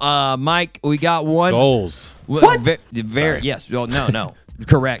 Now, Mike, we got one. Goals. What? Yes. Oh, no.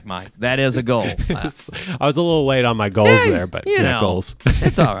 Correct, Mike. That is a goal. I was a little late on my goals there, but goals.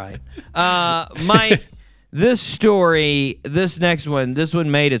 It's all right. Mike, this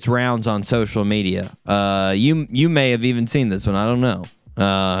one made its rounds on social media. You may have even seen this one. I don't know.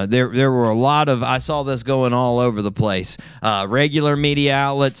 There were a lot of, I saw this going all over the place. Regular media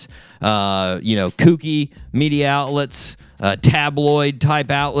outlets, kooky media outlets, tabloid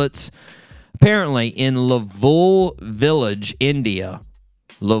type outlets. Apparently in Lavul Village, India,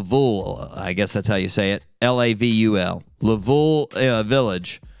 Lavul, I guess that's how you say it, Lavul, Lavul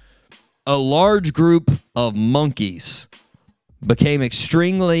Village, a large group of monkeys became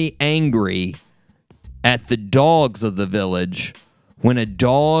extremely angry at the dogs of the village when a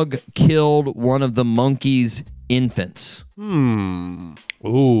dog killed one of the monkeys' infants. Ooh.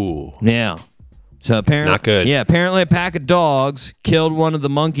 Yeah. So apparently, not good. Yeah, apparently a pack of dogs killed one of the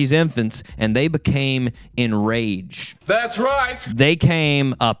monkey's infants, and they became enraged. That's right. They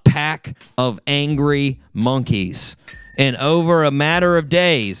came a pack of angry monkeys. And over a matter of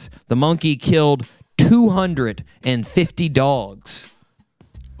days, the monkey killed 250 dogs.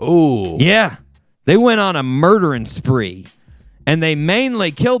 Ooh. Yeah. They went on a murdering spree. And they mainly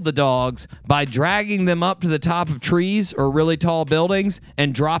killed the dogs by dragging them up to the top of trees or really tall buildings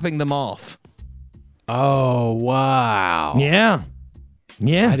and dropping them off. Oh, wow. Yeah.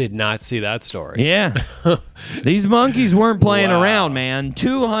 Yeah. I did not see that story. Yeah. These monkeys weren't playing around, man.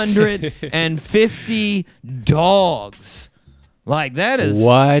 250 dogs. Like that is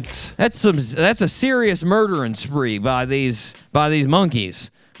what? That's a serious murdering spree by these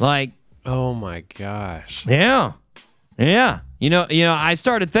monkeys. Like, oh my gosh. Yeah. Yeah. You know, I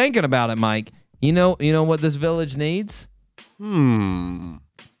started thinking about it, Mike. You know what this village needs? I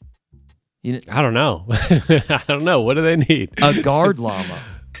don't know. I don't know. What do they need? A guard llama.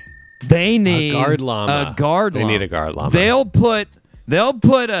 They need a guard llama. A guard llama. They need a guard llama. They'll put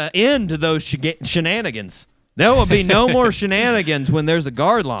an end to those shenanigans. There will be no more shenanigans when there's a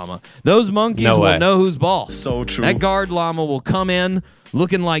guard llama. Those monkeys will know who's boss. So true. That guard llama will come in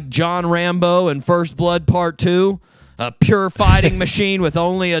looking like John Rambo in First Blood Part 2. A pure fighting machine with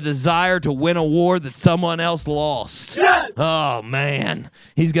only a desire to win a war that someone else lost. Yes! Oh, man.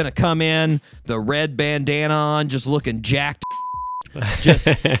 He's going to come in, the red bandana on, just looking jacked.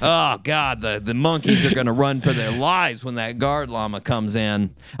 Oh, God, the monkeys are going to run for their lives when that guard llama comes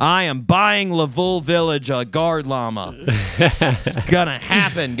in. I am buying Lavul Village a guard llama. It's going to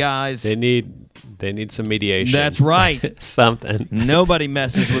happen, guys. They need some mediation. That's right. Something. Nobody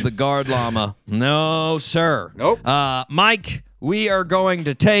messes with a guard llama. No, sir. Nope. Mike, we are going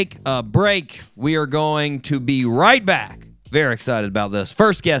to take a break. We are going to be right back. Very excited about this.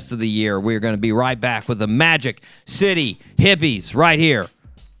 First guest of the year. We're going to be right back with the Magic City Hippies right here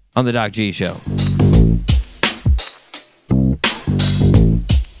on the Doc G Show.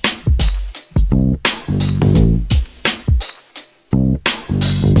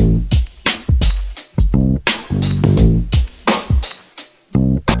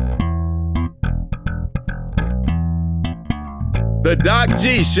 The Doc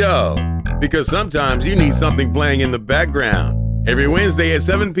G Show. Because sometimes you need something playing in the background. Every Wednesday at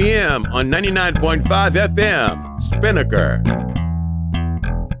 7 p.m. on 99.5 FM, Spinnaker.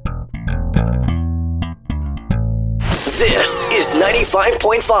 This is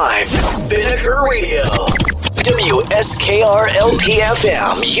 95.5 Spinnaker Radio.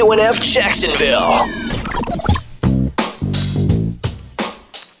 WSKR-LP-FM, UNF Jacksonville.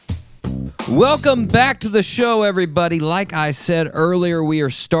 Welcome back to the show, everybody. Like I said earlier, we are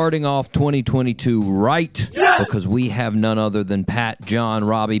starting off 2022 right because we have none other than Pat, John,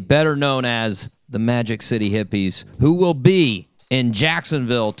 Robbie, better known as the Magic City Hippies, who will be in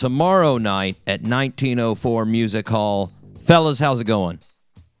Jacksonville tomorrow night at 1904 Music Hall. Fellas, how's it going?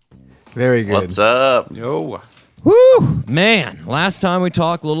 Very good. What's up? Yo. Woo! Man, last time we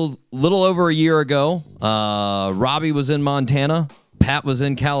talked, little over a year ago, Robbie was in Montana, Pat was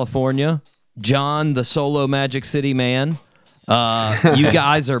in California, John, the solo Magic City man. You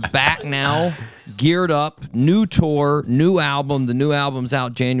guys are back now, geared up, new tour, new album. The new album's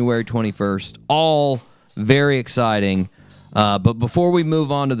out January 21st. All very exciting. But before we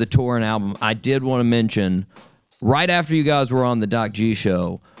move on to the tour and album, I did want to mention, right after you guys were on the Doc G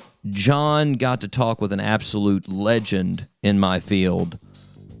show, John got to talk with an absolute legend in my field,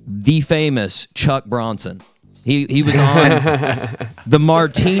 the famous Chuck Bronson. He was on the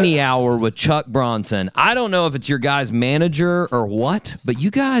Martini Hour with Chuck Bronson. I don't know if it's your guy's manager or what, but you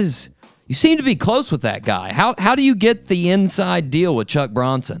seem to be close with that guy. How do you get the inside deal with Chuck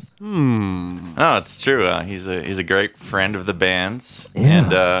Bronson? Oh, it's true. He's a great friend of the band's,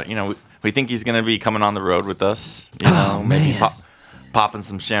 Yeah. and we think he's going to be coming on the road with us. Oh, Maybe man. popping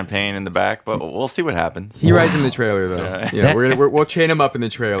some champagne in the back, but we'll see what happens. He rides in the trailer though. Yeah, we'll chain him up in the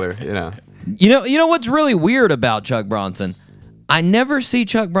trailer. You know what's really weird about Chuck Bronson? I never see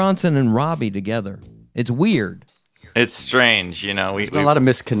Chuck Bronson and Robbie together. It's weird. It's strange, There's been a lot of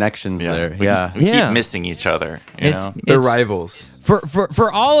misconnections there. We Yeah. keep missing each other. It's They're rivals.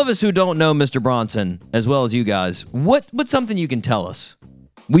 For all of us who don't know Mr. Bronson as well as you guys, what's something you can tell us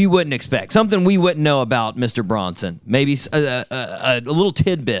we wouldn't expect, something we wouldn't know about Mr. Bronson? Maybe a little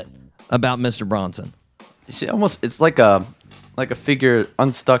tidbit about Mr. Bronson. You see, it's like a figure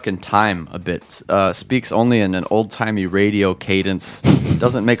unstuck in time a bit. Speaks only in an old-timey radio cadence.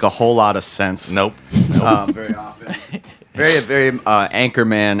 Doesn't make a whole lot of sense. Nope. Very often. Very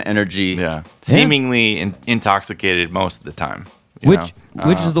Anchorman energy. Yeah. Seemingly intoxicated most of the time.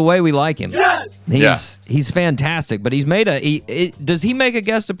 Which is the way we like him. Yes! He's fantastic, but he's made does he make a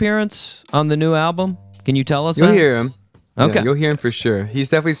guest appearance on the new album? Can you tell us You'll that? hear him. Okay. Yeah, you'll hear him for sure. He's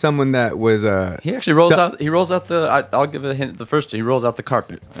definitely someone that was. He actually rolls out. He rolls out the. I'll give it a hint. The first, he rolls out the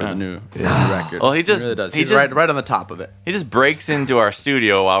carpet for the new record. Well, he just- really does. he He's just- right on the top of it. He just breaks into our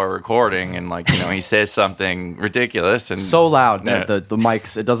studio while we're recording, and he says something ridiculous, and So loud Yeah. that the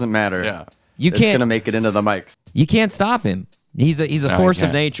mics. It doesn't matter. Yeah. You It's can't gonna make it into the mics. You can't stop him. He's a No, force you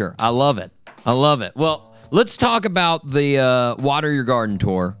of can't. nature. I love it. Well, let's talk about the Water Your Garden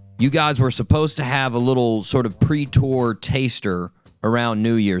tour. You guys were supposed to have a little sort of pre-tour taster around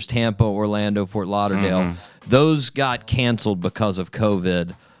New Year's, Tampa, Orlando, Fort Lauderdale. Those got canceled because of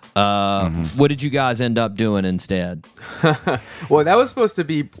COVID. What did you guys end up doing instead? Well, that was supposed to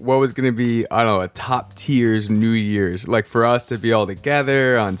be what was going to be, I don't know, a top tiers New Year's. Like for us to be all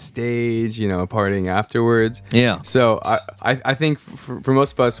together on stage, partying afterwards. Yeah. So I think for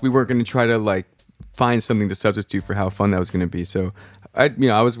most of us, we weren't going to try to find something to substitute for how fun that was going to be. So I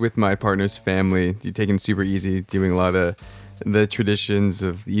was with my partner's family, taking it super easy, doing a lot of the traditions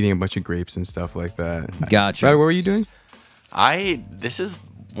of eating a bunch of grapes and stuff like that. Gotcha. What were you doing? This is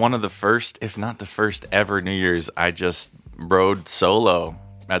one of the first, if not the first ever New Year's, I just rode solo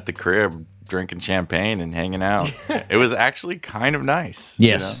at the crib, drinking champagne and hanging out. It was actually kind of nice.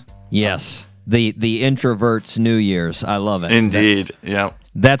 Yes. Yes. The introvert's New Year's. I love it. Indeed. Yeah.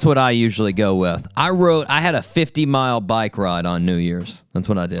 That's what I usually go with. I had a 50-mile bike ride on New Year's. That's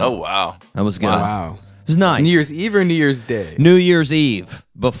what I did. Oh, wow. That was good. Wow. It was nice. New Year's Eve or New Year's Day? New Year's Eve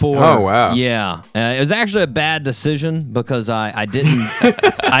before. Oh, wow. Yeah, it was actually a bad decision because I didn't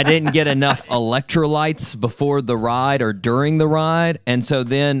I didn't get enough electrolytes before the ride or during the ride, and so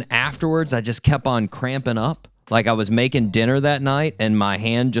then afterwards I just kept on cramping up. Like I was making dinner that night and my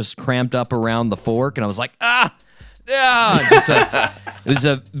hand just cramped up around the fork, and I was like, it was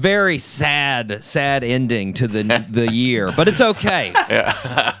a very sad ending to the year, but it's okay.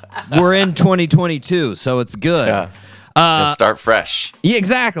 Yeah. We're in 2022, so it's good. Yeah. Just start fresh. Yeah,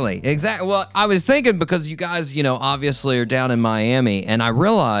 exactly. Well, I was thinking because you guys, obviously are down in Miami, and I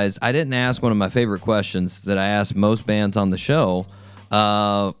realized I didn't ask one of my favorite questions that I ask most bands on the show.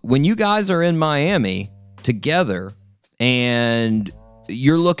 When you guys are in Miami together and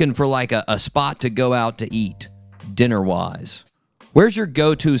you're looking for like a spot to go out to eat, dinner-wise, where's your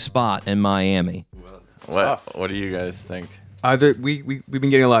go-to spot in Miami? What do you guys think? We've been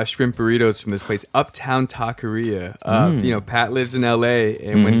getting a lot of shrimp burritos from this place, Uptown Taqueria. You know, Pat lives in L.A.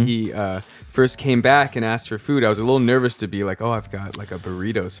 and when he first came back and asked for food, I was a little nervous to be like, oh, I've got like a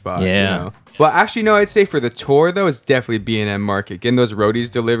burrito spot. Yeah. You know? Well, actually, no, I'd say for the tour though, it's definitely B&M Market. Getting those roadies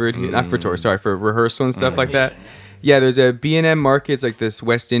delivered, not for tour, sorry, for rehearsal and stuff like that. Yeah, there's a B&M Market. It's like this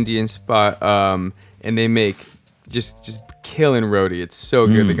West Indian spot, and they make just killing roadie. It's so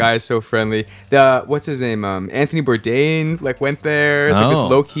good. The guy is so friendly. What's his name? Anthony Bourdain went there. It's like this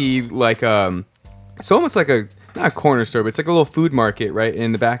low key it's almost like not a corner store, but it's like a little food market, right? And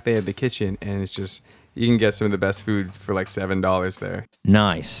in the back they have the kitchen, and it's just you can get some of the best food for like $7 there.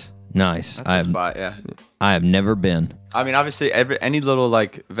 Nice. That's a spot, yeah. I have never been. I mean, obviously, any little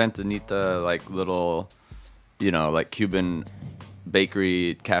like Ventanita, like little, you know, like Cuban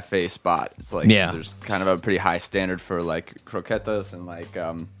bakery cafe spot. It's like there's kind of a pretty high standard for like croquetas and like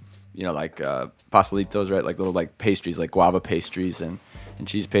you know, like pastelitos, right? Like little like pastries, like guava pastries and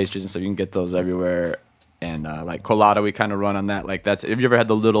cheese pastries and stuff. You can get those everywhere. And like colada, we kind of run on that. Like have you ever had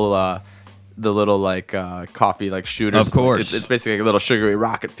the little like coffee like shooters? Of course, it's basically like a little sugary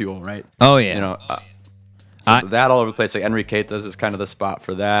rocket fuel, right? Oh yeah, you know. So that all over the place. Like Enriqueta's is kind of the spot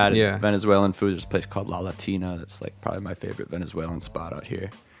for that. Yeah. Venezuelan food. There's a place called La Latina. That's like probably my favorite Venezuelan spot out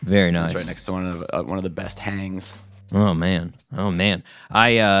here. Very nice. It's right next to one of the best hangs. Oh man.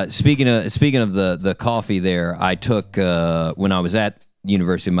 I speaking of the coffee there, I took when I was at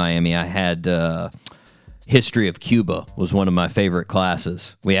University of Miami, I had History of Cuba was one of my favorite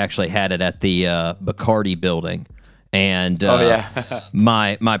classes. We actually had it at the Bacardi building. And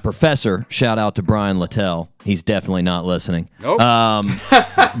my professor, shout out to Brian Littell. He's definitely not listening. Nope.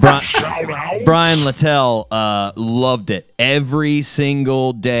 Brian Littell loved it. Every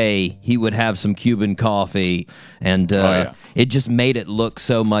single day he would have some Cuban coffee, and it just made it look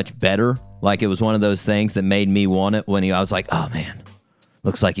so much better. Like it was one of those things that made me want it when I was like, oh man,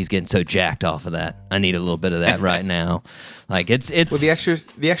 looks like he's getting so jacked off of that. I need a little bit of that right now. Like it's well, the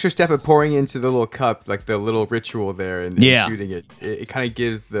extra step of pouring into the little cup, like the little ritual there, and shooting it. It kind of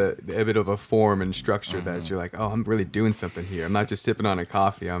gives a bit of a form and structure that you're like, oh, I'm really doing something here. I'm not just sipping on a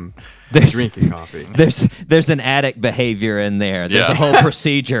coffee. I'm drinking coffee. There's an addict behavior in there. There's a whole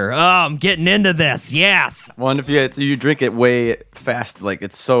procedure. Oh, I'm getting into this. Yes. Well, and if you drink it way fast, like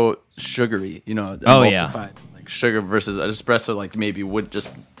it's so sugary, you know. Oh yeah. Like sugar versus an espresso, like maybe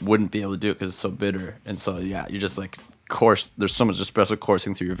wouldn't be able to do it because it's so bitter, and so you're just like. There's so much espresso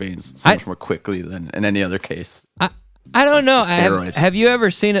coursing through your veins so much more quickly than in any other case. I don't know. Have you ever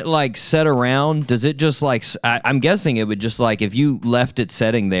seen it like set around? Does it just like I'm guessing it would just like if you left it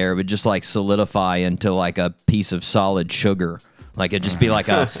setting there, it would just like solidify into like a piece of solid sugar. Like it'd just be like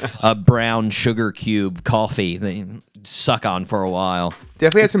a brown sugar cube coffee that you suck on for a while.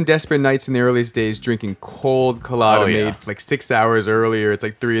 Definitely had some desperate nights in the earliest days drinking cold colada made like 6 hours earlier. It's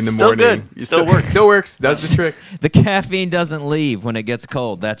like 3 in the morning. Good. Still works. Still works. Does the trick. The caffeine doesn't leave when it gets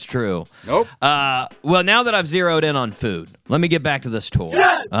cold. That's true. Nope. Well, now that I've zeroed in on food, let me get back to this tour.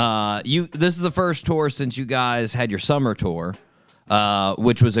 Yes! This is the first tour since you guys had your summer tour,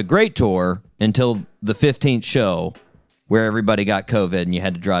 which was a great tour until the 15th show where everybody got COVID and you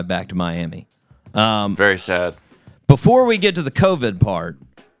had to drive back to Miami. Very sad. Before we get to the COVID part,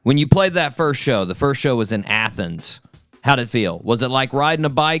 when you played that first show, the first show was in Athens. How'd it feel? Was it like riding a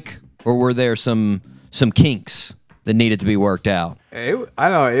bike, or were there some kinks that needed to be worked out? I don't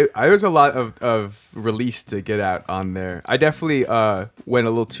know. It was a lot of release to get out on there. I definitely went a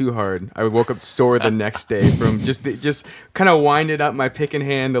little too hard. I woke up sore the next day from just kind of winding up my pick and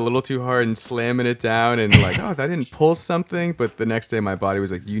hand a little too hard and slamming it down and like, oh, I didn't pull something. But the next day my body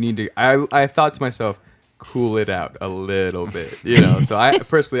was like, you need to. I thought to myself, cool it out a little bit, you know. So I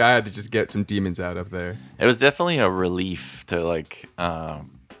personally had to just get some demons out up there. It was definitely a relief to like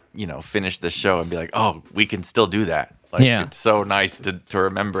finish the show and be like, oh, we can still do that. Like it's so nice to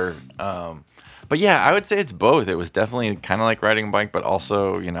remember. But yeah, I would say it's both. It was definitely kind of like riding a bike, but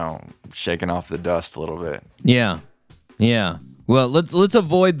also, you know, shaking off the dust a little bit. Yeah. Well, let's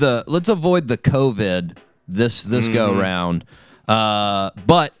avoid the COVID this go round.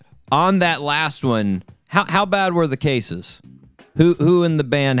 But on that last one, how bad were the cases? Who in the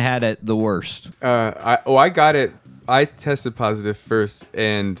band had it the worst? I got it. I tested positive first,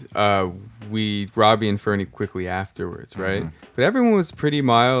 and Robbie and Fernie quickly afterwards, right? Mm-hmm. But everyone was pretty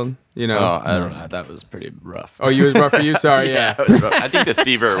mild, you know. Oh, I don't know. That was pretty rough. Oh, you was rough for you? Sorry, yeah. It was rough. I think the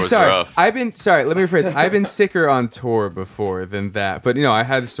fever was rough. Let me rephrase. I've been sicker on tour before than that, but you know, I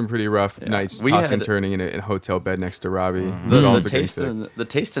had some pretty rough nights tossing and turning in a hotel bed next to Robbie. Mm-hmm. The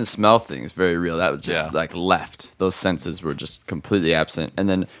taste and smell thing is very real. That was just like left. Those senses were just completely absent. And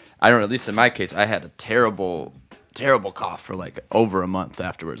then I don't know. At least in my case, I had a terrible terrible cough for like over a month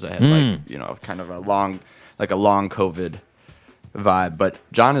afterwards. I had like kind of a long COVID vibe. But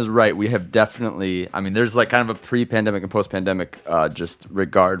John is right. We have definitely, I mean, there's like kind of a pre-pandemic and post-pandemic just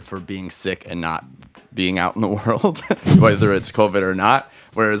regard for being sick and not being out in the world, whether it's COVID or not.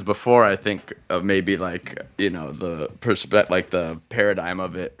 Whereas before, I think maybe like, the paradigm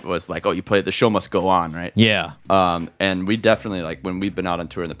of it was like, oh, you play, the show must go on, right? Yeah. And we definitely, like, when we've been out on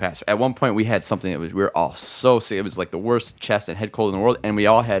tour in the past, at one point we had something that we were all so sick. It was like the worst chest and head cold in the world. And we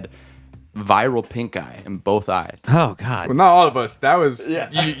all had viral pink eye in both eyes. Oh, God. Well, not all of us. That was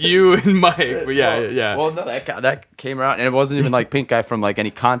you and Mike. But yeah. Well, no, that came around, and it wasn't even like pink eye from like any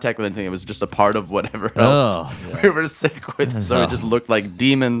contact with anything. It was just a part of whatever else we were sick with. So it just looked like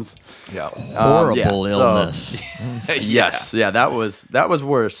demons. Yeah. Horrible illness. Yes. Yeah. That was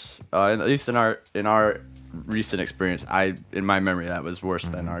worse. At least in our recent experience, in my memory, that was worse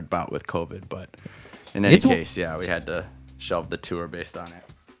than our bout with COVID. But in any case, we had to shelve the tour based on it.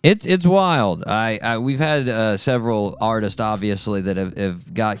 It's wild. We've had several artists obviously that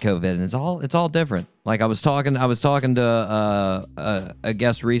have got COVID, and it's all different. Like I was talking to a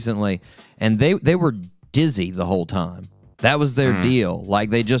guest recently, and they were dizzy the whole time. That was their deal.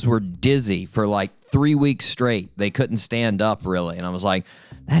 Like they just were dizzy for like 3 weeks straight. They couldn't stand up really, and I was like,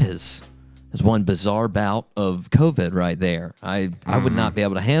 that's one bizarre bout of COVID right there. I would not be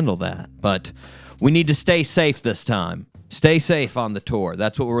able to handle that. But we need to stay safe this time. Stay safe on the tour.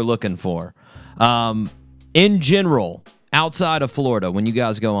 That's what we're looking for. In general, outside of Florida, when you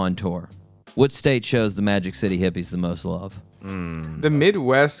guys go on tour, what state shows the Magic City Hippies the most love? The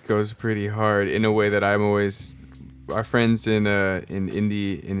Midwest goes pretty hard in a way that I'm always. Our friends in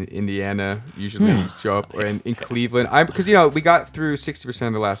Indiana usually show up, or in Cleveland. Because we got through 60%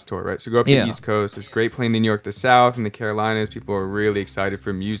 of the last tour, right? So go up to the East Coast. It's great playing in New York, the South, and the Carolinas. People are really excited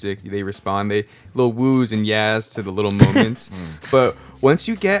for music. They respond. They little woos and yas to the little moments. But once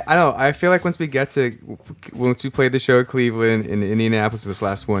you get, I feel like once we played the show at Cleveland in Indianapolis, this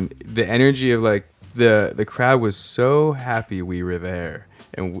last one, the energy of like the crowd was so happy we were there.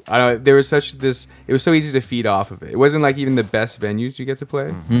 And there was it was so easy to feed off of it. It wasn't like even the best venues you get to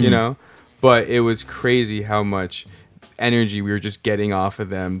play, but it was crazy how much energy we were just getting off of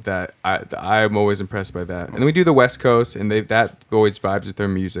them. That I'm always impressed by that. And then we do the West Coast, and that always vibes with their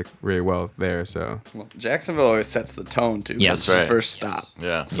music really well there. So Jacksonville always sets the tone too. Yes, that's the first stop.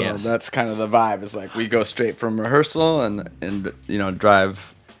 Yeah. So that's kind of the vibe. It's like we go straight from rehearsal and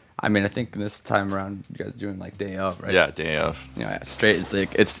drive. I mean, I think this time around you guys are doing like day of, right? Yeah, day of. Straight. It's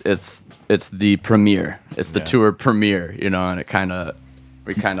like it's the premiere. It's the tour premiere, and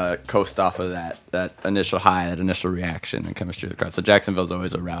we kind of coast off of that initial high, that initial reaction, and chemistry of the crowd. So Jacksonville's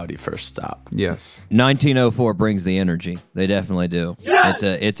always a rowdy first stop. Yes. 1904 brings the energy. They definitely do. Yes!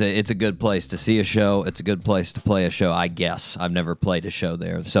 It's a good place to see a show. It's a good place to play a show. I guess I've never played a show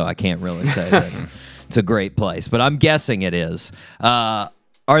there, so I can't really say that it's a great place, but I'm guessing it is.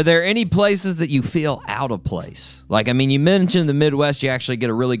 Are there any places that you feel out of place? Like, I mean, you mentioned the Midwest, you actually get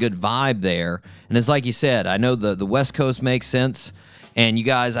a really good vibe there. And it's like you said, I know the West Coast makes sense. And you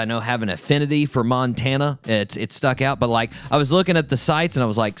guys, I know, have an affinity for Montana. It's stuck out. But, like, I was looking at the sites, and I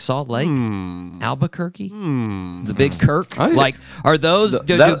was like, Salt Lake? Albuquerque? The Big Kirk? Like, are those...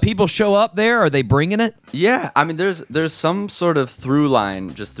 Do people show up there? Are they bringing it? Yeah. I mean, there's some sort of through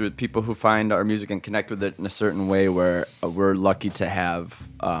line just through people who find our music and connect with it in a certain way where we're lucky to have,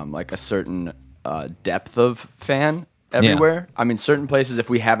 like, a certain depth of fan everywhere. I mean, certain places, if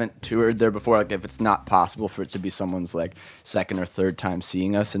we haven't toured there before, like if it's not possible for it to be someone's like second or third time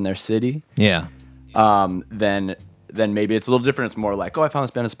seeing us in their city, then maybe it's a little different. It's more like, oh, I found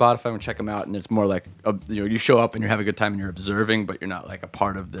this band on Spotify, I'm gonna check them out, and it's more like you show up and you have a good time and you're observing, but you're not like a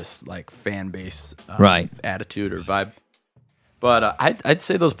part of this like fan base attitude or vibe. But I'd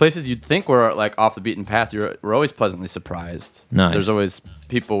say those places you'd think were like off the beaten path, we're always pleasantly surprised. Nice. There's always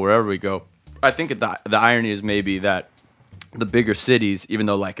people wherever we go. I think the irony is maybe that the bigger cities, even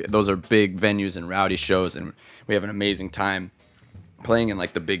though like those are big venues and rowdy shows, and we have an amazing time playing in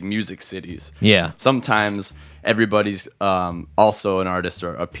like the big music cities. Yeah. Sometimes everybody's also an artist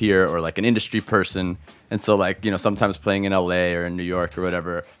or a peer or like an industry person, and so like sometimes playing in LA or in New York or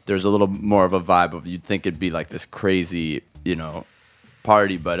whatever, there's a little more of a vibe of you'd think it'd be like this crazy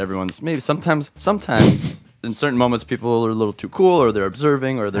party, but everyone's maybe sometimes in certain moments people are a little too cool, or they're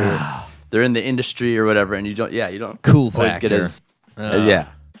observing, or they're in the industry or whatever, and you don't cool always factor. get as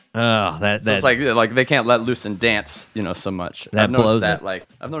Oh, that so it's like they can't let loose and dance, so much. That I've noticed blows that. it. Like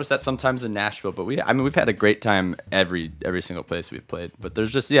I've noticed that sometimes in Nashville, but we've had a great time every single place we've played. But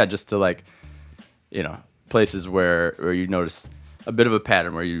there's just to like, places where you notice a bit of a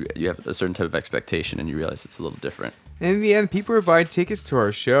pattern where you have a certain type of expectation and you realize it's a little different. And in the end, people who buy tickets to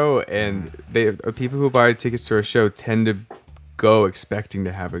our show, and people who buy tickets to our show tend to go expecting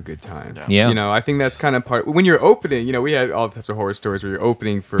to have a good time. Yeah. You know, I think that's kind of part. When you're opening, you know, we had all types of horror stories where you're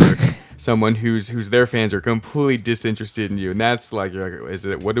opening for someone whose their fans are completely disinterested in you, and that's like, you're like, is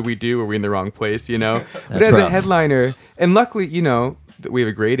it? What do we do? Are we in the wrong place? You know. But as a headliner, and luckily, you know, we have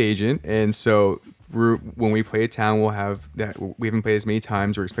a great agent, and so. When we play a town, we'll have that. We haven't played as many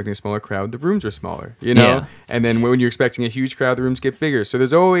times. We're expecting a smaller crowd. The rooms are smaller, you know. Yeah. And then when you're expecting a huge crowd, the rooms get bigger. So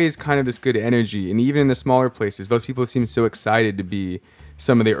there's always kind of this good energy. And even in the smaller places, those people seem so excited to be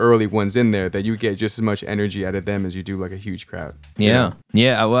some of the early ones in there that you get just as much energy out of them as you do like a huge crowd. Yeah,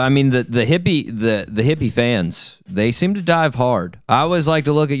 yeah. Well, I mean, the hippie fans, they seem to dive hard. I always like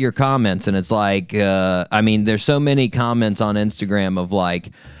to look at your comments, and it's like, I mean, there's so many comments on Instagram of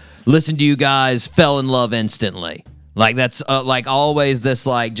like, listen to you guys, fell in love instantly. Like that's like always this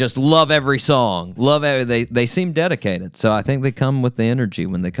like just love every song, they seem dedicated. So I think they come with the energy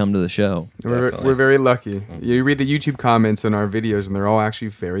when they come to the show. We're very lucky. You read the YouTube comments on our videos and they're all actually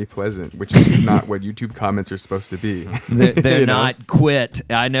very pleasant, which is not what YouTube comments are supposed to be. They're not quit.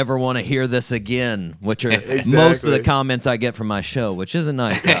 I never want to hear this again, which are most of the comments I get from my show, which isn't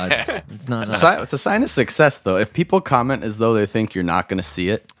nice, guys. It's not nice. It's a sign of success though. If people comment as though they think you're not going to see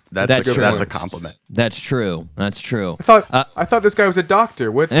it, that's a compliment. That's true. That's true. I thought this guy was a doctor.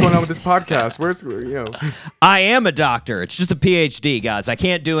 What's going on with this podcast? Where's, you know? I am a doctor. It's just a PhD, guys. I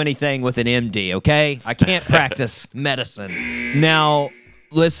can't do anything with an MD, okay? I can't practice medicine. Now,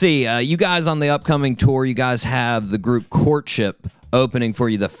 let's see. You guys on the upcoming tour, you guys have the group Courtship opening for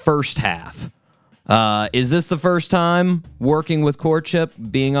you the first half. Is this the first time working with Courtship,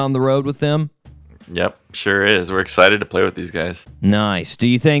 being on the road with them? Yep, sure is. We're excited to play with these guys. Nice. Do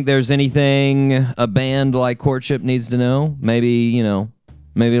you think there's anything a band like Courtship needs to know? Maybe, you know,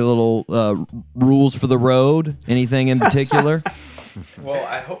 maybe a little rules for the road? Anything in particular? Well,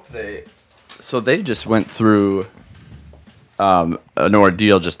 I hope they... So they just went through an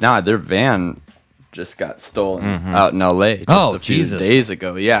ordeal just now. Their van just got stolen out in L.A. just a few days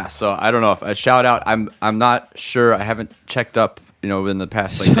ago. Yeah, so I don't know if... A shout out. I'm not sure. I haven't checked up, you know, in the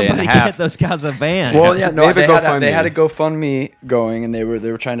past like day and a half. Get those guys a van. Well, yeah, no, they had a GoFundMe going, and they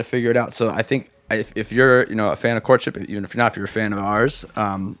were trying to figure it out. So I think if you're, you know, a fan of Courtship, even if you're not, if you're a fan of ours,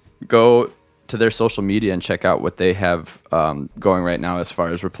 go to their social media and check out what they have going right now as far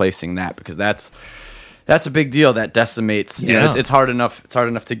as replacing that, because that's a big deal that decimates. You know, it's hard enough. It's hard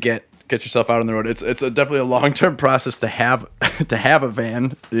enough to get yourself out on the road. It's definitely a long-term process to have a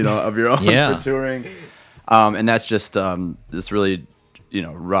van, you know, of your own for touring. And that's just it's really, you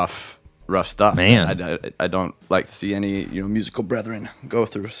know, rough stuff. Man, I don't like to see any, you know, musical brethren go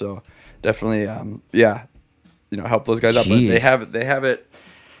through. So definitely, you know, help those guys out. But they have it.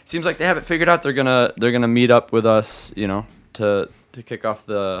 Seems like they have it figured out. They're gonna meet up with us, you know, to kick off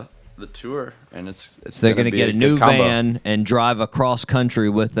the tour, and so they're gonna get a new van and drive across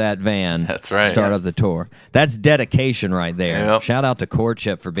country with that van. That's right. Start up the tour. That's dedication right there. Yep. Shout out to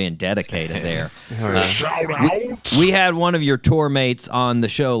Courtship for being dedicated there. Shout out. We had one of your tour mates on the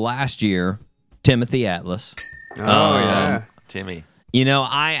show last year, Timothy Atlas. Oh yeah, Timmy. You know,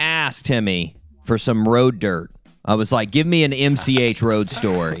 I asked Timmy for some road dirt. I was like, give me an MCH road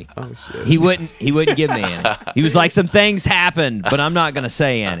story. Oh shit. He wouldn't give me any. He was like, some things happened, but I'm not going to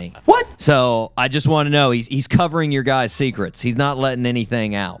say any. What? So I just want to know, he's covering your guys' secrets. He's not letting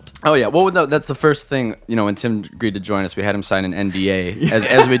anything out. Oh yeah, well no, that's the first thing. You know, when Tim agreed to join us, we had him sign an NDA,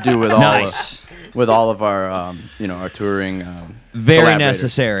 as we do with all of our you know, our touring. Very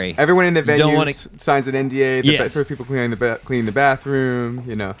necessary. Everyone in the venue signs an NDA. For people cleaning the bathroom.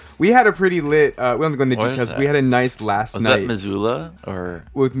 You know, we had a pretty lit. We don't have to go into details. We had a nice last night. Was that Missoula or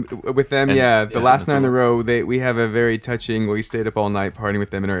with them? Yeah, the last night in the row. We have a very touching. We stayed up all night partying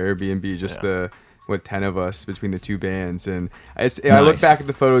with them in our Airbnb. Just 10 of us between the two bands, and I look back at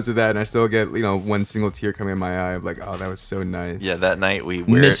the photos of that, and I still get, you know, one single tear coming in my eye of like, oh, that was so nice. Yeah, that night we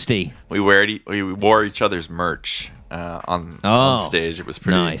wore each other's merch on stage. It was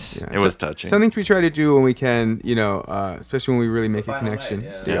pretty nice. Yeah. It was touching. Something we try to do when we can, you know, especially when we really make a connection.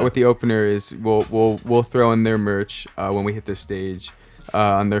 With the opener is we'll throw in their merch when we hit the stage.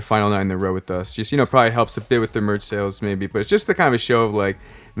 On their final night in the row with us, just, you know, probably helps a bit with the merch sales maybe, but it's just the kind of a show of like,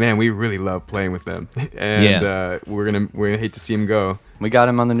 man, we really love playing with them, and we're gonna hate to see him go. We got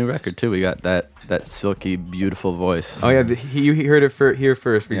him on the new record too. We got that silky, beautiful voice. Oh yeah, you heard it here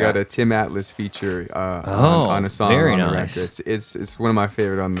first. We got a Tim Atlas feature on a song very on nice. the record. It's one of my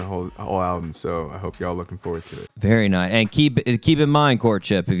favorite on the whole album. So I hope y'all looking forward to it. Very nice. And keep in mind,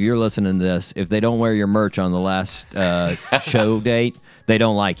 Courtship, if you're listening to this, if they don't wear your merch on the last show date, they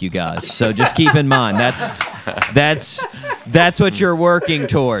don't like you guys. So just keep in mind that's what you're working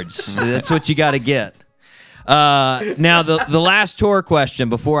towards. That's what you got to get. Now the last tour question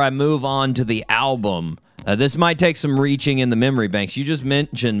before I move on to the album. This might take some reaching in the memory banks. You just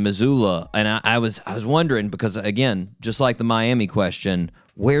mentioned Missoula, and I was wondering because again, just like the Miami question,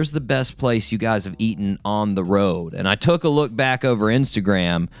 where's the best place you guys have eaten on the road? And I took a look back over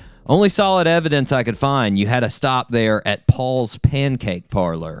Instagram. Only solid evidence I could find, you had a stop there at Paul's Pancake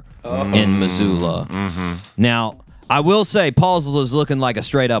Parlor in Missoula. Mm-hmm. Now, I will say Paul's was looking like a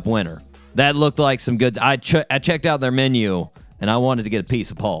straight-up winner. That looked like some good... I checked out their menu, and I wanted to get a piece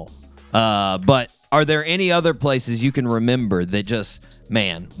of Paul. But are there any other places you can remember that just,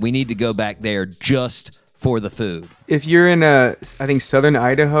 man, we need to go back there just for the food? If you're in, I think, southern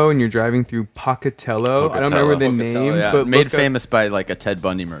Idaho and you're driving through Pocatello, I don't remember the name, but made famous by like a Ted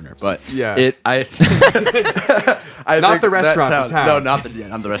Bundy murder. But yeah, I not the restaurant, the town. No, not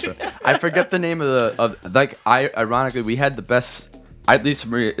the restaurant. I forget the name of ironically, we had the best, at least for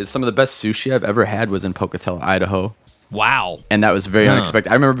me, some of the best sushi I've ever had was in Pocatello, Idaho. Wow. And that was very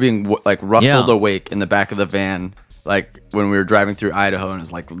unexpected. I remember being like rustled awake in the back of the van, like when we were driving through Idaho, and it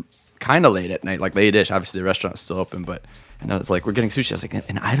was like kind of late at night, like late-ish. Obviously, the restaurant's still open, but I was like, we're getting sushi. I was like,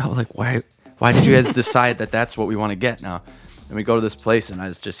 in Idaho, like why did you guys decide that that's what we want to get now? And we go to this place, and I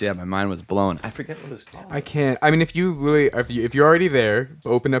was just, my mind was blown. I forget what it's called. I can't. I mean, if you're already there,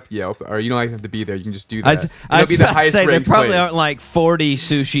 open up Yelp, or you don't have to be there. You can just do that. I was be about to say there probably place. aren't like 40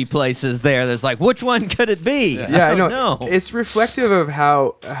 sushi places there. There's like, which one could it be? Yeah, I don't know. It's reflective of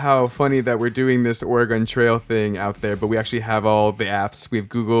how funny that we're doing this Oregon Trail thing out there, but we actually have all the apps. We have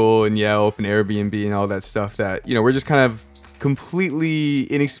Google and Yelp and Airbnb and all that stuff that, we're just kind of completely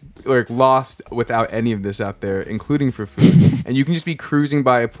lost without any of this out there, including for food. And you can just be cruising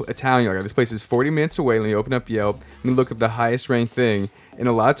by a town. You're like, this place is 40 minutes away. And you open up Yelp and you look up the highest ranked thing. And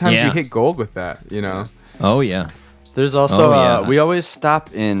a lot of times you hit gold with that, Oh, yeah. There's also, we always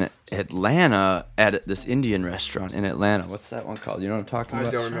stop in Atlanta at this Indian restaurant in Atlanta. What's that one called? You know what I'm talking about?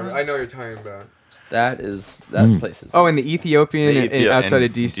 I don't remember. I know what you're talking about. That place is. Oh, and the Ethiopian outside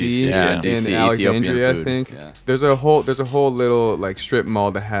of DC, in Alexandria, I think. Yeah. There's a whole little like strip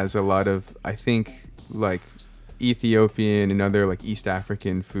mall that has a lot of, I think, like Ethiopian and other like East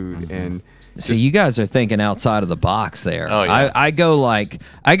African food. And so you guys are thinking outside of the box there. Oh, yeah. I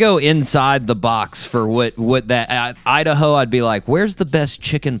go inside the box for what that Idaho. I'd be like, where's the best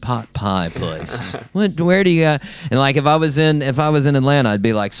chicken pot pie place? Where do you got? And like if I was in Atlanta, I'd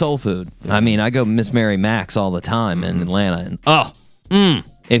be like Soul Food. I mean, I go Miss Mary Mac's all the time in Atlanta, and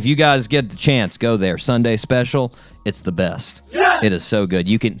if you guys get the chance, go there. Sunday special, it's the best. Yes! It is so good.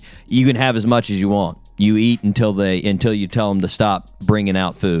 You can have as much as you want. You eat until you tell them to stop bringing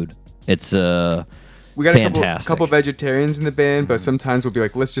out food. It's we got fantastic. a couple vegetarians in the band, but sometimes we'll be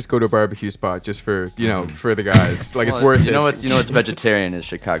like, let's just go to a barbecue spot just for for the guys. Like it's worth it. You know what's vegetarian is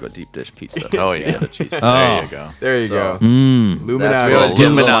Chicago deep dish pizza. Oh yeah, the cheese. There you go. There you go.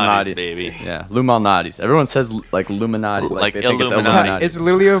 Illuminati, baby. Yeah, Illuminatis. Everyone says like Illuminati, like they think Illuminati. It's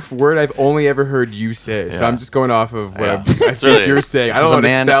literally a word I've only ever heard you say. So I'm just going off of what I think you're saying. I don't know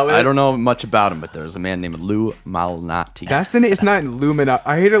how to spell it. I don't know much about him, but there's a man named Lou Malnati. That's the name. It's not Illuminati.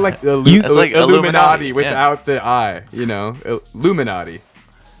 I hate it like Illuminati without the I. Illuminati.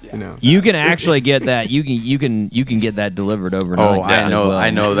 You can actually get that. You can get that delivered overnight. Oh, I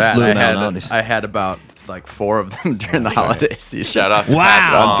know that. I had about like 4 of them during the holiday season. Shout out to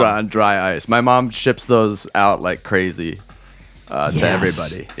on dry ice. My mom ships those out like crazy to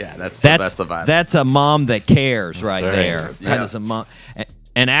everybody. Yeah, that's the vibe. That's a mom that cares right there. Yeah. That is a mom.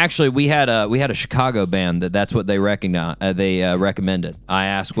 And actually, we had a Chicago band that's what they recommended. I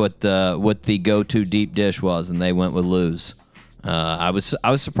asked what the go-to deep dish was, and they went with Lou's. I was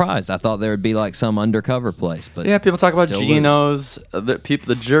surprised. I thought there would be like some undercover place, but people talk about Geno's.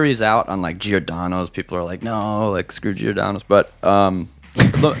 The jury's out on like Giordano's. People are like, no, like screw Giordano's. But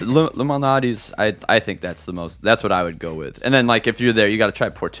Limonati's, I think that's the most. That's what I would go with. And then like if you're there, you got to try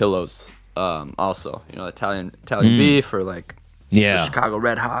Portillo's. Also, Italian beef or like. Yeah, the Chicago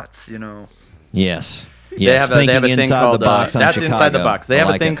Red Hots, Yes. They have a thing called that's inside the box. They have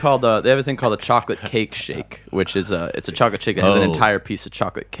a thing called a chocolate cake shake, which is it's a chocolate shake that has an entire piece of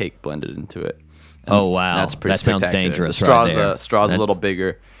chocolate cake blended into it. Oh wow, That's pretty that sounds spectacular. dangerous. The straw's, right there. straw's a little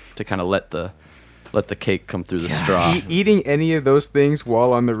bigger to kind of let the cake come through the straw. Eating any of those things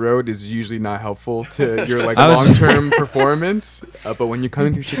while on the road is usually not helpful to your like long-term performance. But when you're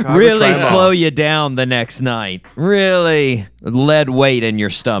coming through Chicago, really slow you down the next night. Really lead weight in your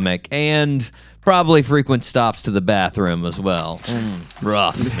stomach, and probably frequent stops to the bathroom as well.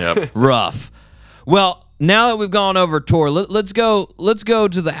 Rough. Yep. Rough. Well, now that we've gone over tour, let's go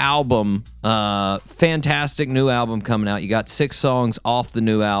to the album. Fantastic new album coming out. You got 6 songs off the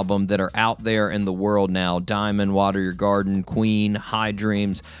new album that are out there in the world now. Diamond, Water Your Garden, Queen, High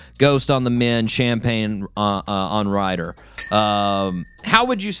Dreams, Ghost on the Mend, Champagne on Rider. How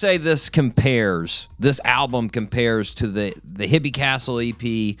would you say this album compares to the Hippie Castle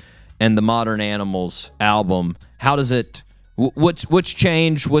EP and the Modern Animals album? How does it... What's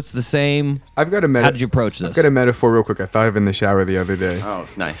changed? What's the same? How did you approach this? I've got a metaphor real quick. I thought of in the shower the other day. Oh,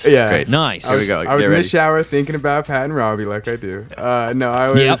 nice. Yeah. Great. Nice. Here we go. I was in the shower thinking about Pat and Robbie like I do. No, I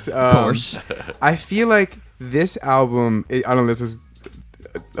was... Yep, of course. I feel like this album... I don't know, this is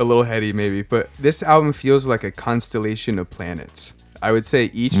a little heady maybe, but this album feels like a constellation of planets. I would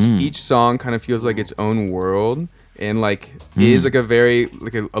say each song kind of feels like its own world and like is like a very...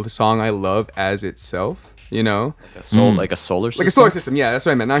 like a song I love as itself. You know, like a solar system. Like a solar system, yeah, that's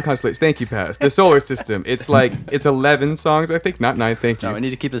what I meant. Non-constellation. Thank you, Pat. The solar system. It's like it's 11 songs, I think, not 9. Thank you. No, we need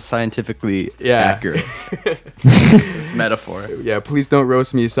to keep it scientifically accurate. This metaphor. Yeah, please don't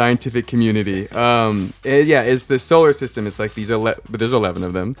roast me, scientific community. It's the solar system. It's like but there's 11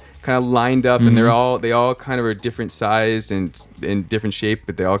 of them, kind of lined up, and they all kind of are different size and in different shape,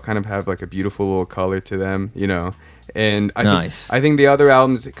 but they all kind of have like a beautiful little color to them, you know. And I think the other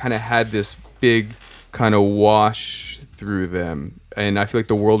albums kind of had this big kind of wash through them, and I feel like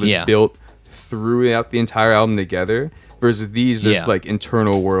the world is built throughout the entire album together, versus these there's like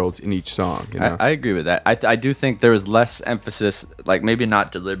internal worlds in each song, you know? I agree with that. I do think there was less emphasis, like maybe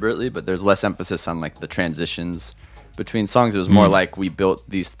not deliberately, but there's less emphasis on like the transitions between songs. It was more like we built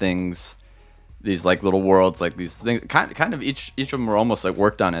these things, these like little worlds, like these things kind of each of them were almost like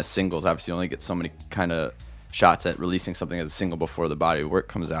worked on as singles. Obviously you only get so many kind of shots at releasing something as a single before the body of work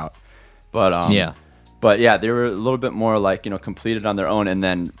comes out, But yeah, they were a little bit more like, you know, completed on their own and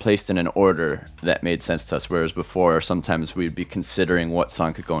then placed in an order that made sense to us. Whereas before, sometimes we'd be considering what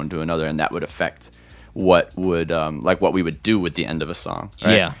song could go into another, and that would affect what would what we would do with the end of a song.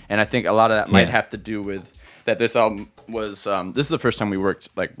 Right? Yeah. And I think a lot of that might have to do with that. This album was this is the first time we worked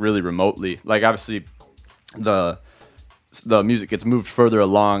like really remotely. Like obviously, the music gets moved further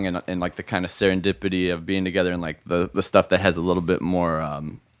along, and like the kind of serendipity of being together, and like the stuff that has a little bit more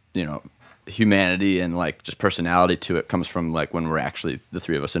humanity and like just personality to it comes from like when we're actually the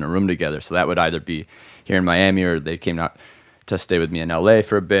three of us in a room together. So that would either be here in Miami or they came out to stay with me in LA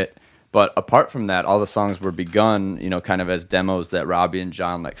for a bit. But apart from that, all the songs were begun, you know, kind of as demos that Robbie and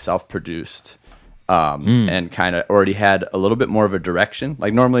John like self-produced and kind of already had a little bit more of a direction.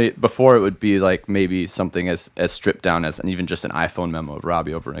 Like normally before it would be like maybe something as stripped down as even just an iPhone memo of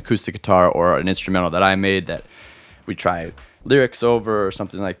Robbie over an acoustic guitar or an instrumental that I made that we tried lyrics over or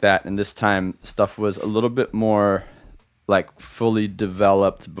something like that. And this time stuff was a little bit more like fully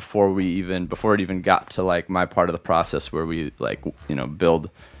developed before it even got to like my part of the process where we like, you know,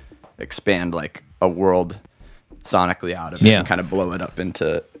 expand like a world sonically out of it and kind of blow it up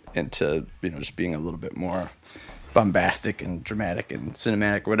into, you know, just being a little bit more bombastic and dramatic and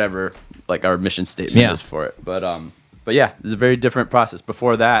cinematic, whatever like our mission statement is for it. But yeah, it's a very different process.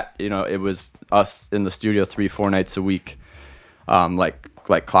 Before that, you know, it was us in the studio 3-4 nights a week.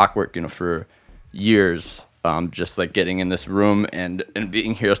 Like clockwork, you know, for years, just like getting in this room and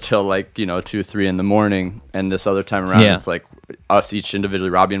being here till like, you know, 2-3 in the morning. And this other time around, it's like us each individually,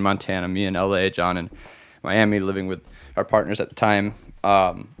 Robbie in Montana, me in LA, John in Miami, living with our partners at the time.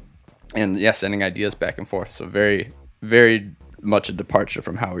 And sending ideas back and forth. So very, very much a departure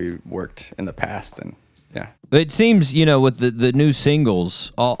from how we worked in the past. And yeah, it seems, you know, with the new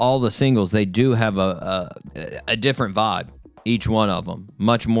singles, all the singles, they do have a different vibe. Each one of them,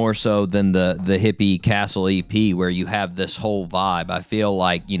 much more so than the Hippie Castle EP, where you have this whole vibe. I feel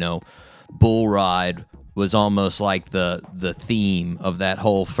like, you know, Bull Ride was almost like the theme of that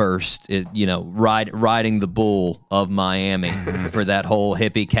whole first, you know, riding the bull of Miami for that whole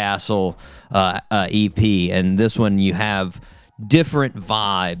Hippie Castle EP. And this one, you have different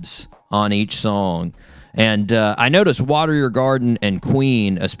vibes on each song. And I noticed Water Your Garden and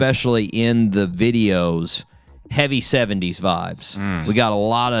Queen, especially in the videos, heavy 70s vibes. We got a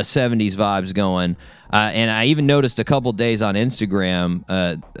lot of 70s vibes going. And I even noticed a couple days on Instagram,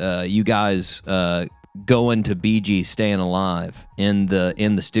 you guys going to Bee Gees Staying Alive in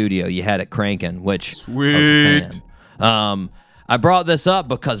the studio. You had it cranking, which I was a fan. I brought this up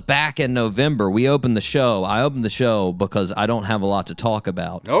because back in November, we opened the show. I opened the show because I don't have a lot to talk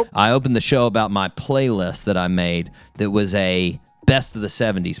about. Nope. I opened the show about my playlist that I made that was a best of the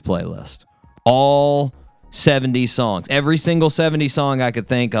 70s playlist. All 70s songs. Every single 70s song I could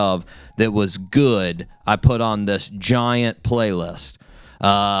think of that was good, I put on this giant playlist.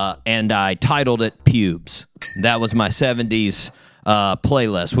 And I titled it Pubes. That was my 70s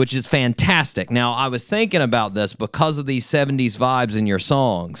playlist, which is fantastic. Now, I was thinking about this because of these 70s vibes in your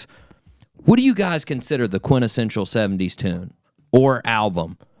songs. What do you guys consider the quintessential 70s tune or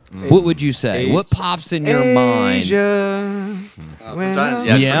album? What would you say? What pops in your mind? It's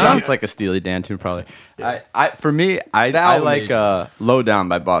like a Steely Dan tune, probably. For me, I like "Low Down"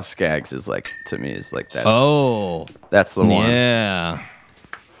 by Boss Skaggs. Is like, to me, is like that. Oh, that's the one. Yeah.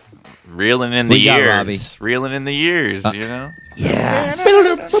 Reeling in the years. Reeling in the years, you know? Yes.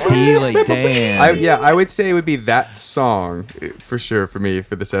 Steely Dan. I would say it would be that song for sure for me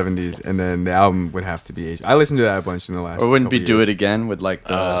for the 70s, and then the album would have to be Asia. I listened to that a bunch in the last. Or wouldn't be years. Do It Again with like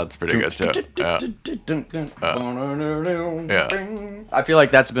the. That's pretty good too. Yeah. I feel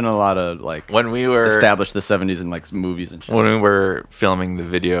like that's been a lot of like when we were established the 70s in like movies and shit. When we were filming the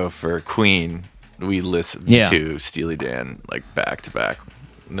video for Queen, we listened to Steely Dan like back to back.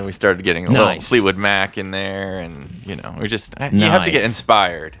 And then we started getting a little Fleetwood Mac in there, and you know, we just you have to get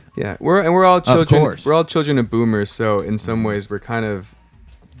inspired. Yeah, we're all children. Of course. We're all children of boomers, so in some ways we're kind of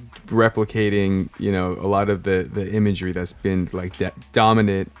replicating, you know, a lot of the imagery that's been like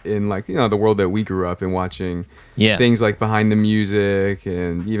dominant in like, you know, the world that we grew up in, watching things like Behind the Music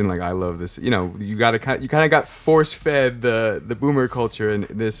and even like I Love This. You know, you kind of got force fed the boomer culture, and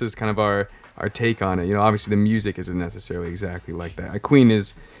this is kind of our take on it. You know, obviously the music isn't necessarily exactly like that. Queen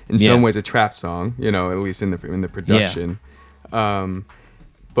is in some ways a trap song, you know, at least in the production.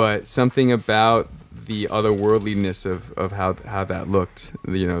 But something about the otherworldliness of how that looked,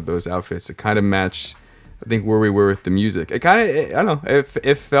 you know, those outfits, it kind of matched, I think, where we were with the music. It kind of, I don't know,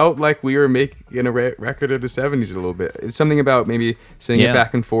 it felt like we were making a record of the 70s a little bit. It's something about maybe saying it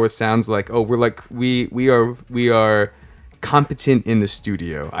back and forth sounds like, oh, we're like, we are competent in the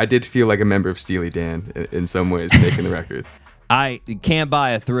studio. I did feel like a member of Steely Dan in some ways making the record. Can't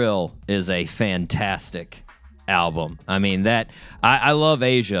Buy a Thrill is a fantastic album. I mean, that I love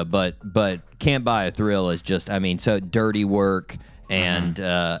Asia, but Can't Buy a Thrill is just, I mean, so Dirty Work and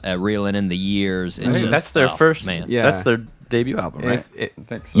Reeling in the Years. I think that's their first. Man. Yeah, that's their debut album, right? I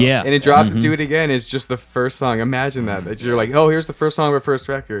think so. Yeah, and it drops Do It Again is just the first song. Imagine that you're like, oh, here's the first song of our first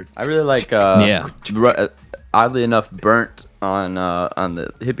record. I really like. Oddly enough, Burnt on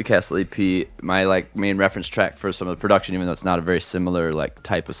the Hippie Castle EP, my like main reference track for some of the production, even though it's not a very similar like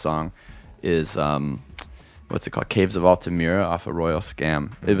type of song, is what's it called? Caves of Altamira off of Royal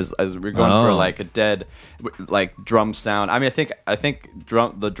Scam. It was as we're going for like a dead like drum sound. I mean, I think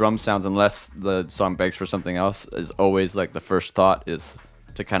the drum sounds, unless the song begs for something else, is always like the first thought is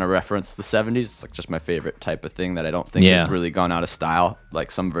to kind of reference the 70s. It's like just my favorite type of thing that I don't think has really gone out of style. Like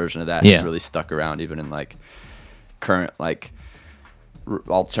some version of that has really stuck around even in like current like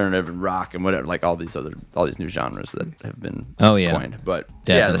alternative and rock and whatever, like all these new genres that have been coined. But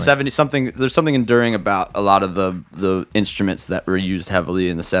the 70s, there's something enduring about a lot of the instruments that were used heavily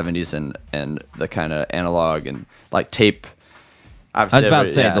in the 70s and the kind of analog and like tape. I was about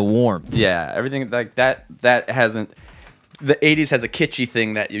to say the warmth. Yeah, everything like that hasn't. The 80s has a kitschy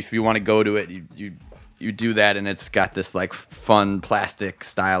thing that if you want to go to it, you do that, and it's got this like fun plastic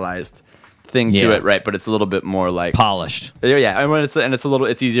stylized thing to it, right? But it's a little bit more like polished. Yeah, and when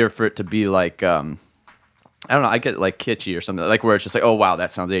it's easier for it to be like I don't know, I get like kitschy or something, like where it's just like, oh wow,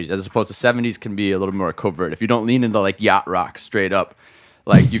 that sounds 80s, as opposed to 70s can be a little more covert. If you don't lean into like yacht rock straight up,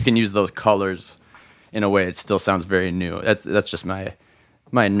 like you can use those colors in a way it still sounds very new. That's just my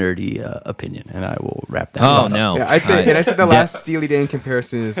nerdy opinion, and I will wrap that up. No. Yeah, I said the last Steely Dan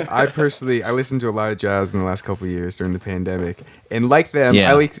comparison is I listened to a lot of jazz in the last couple of years during the pandemic, and like them,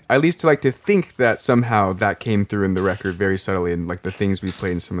 I used to like to think that somehow that came through in the record very subtly, and like the things we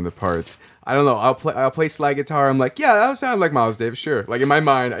played in some of the parts. I don't know. I'll play slide guitar. I'm like, yeah, that would sound like Miles Davis, sure. Like in my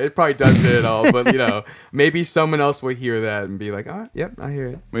mind, it probably doesn't at all, but you know, maybe someone else will hear that and be like, oh, yep, I hear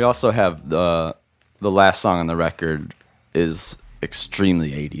it. We also have the last song on the record is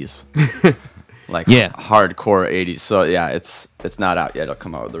extremely 80s, like hardcore 80s. So yeah, it's not out yet. It'll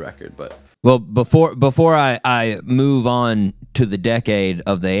come out with the record, but well, before I move on to the decade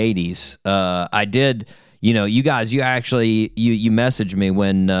of the 80s, I did. You know, you guys, you messaged me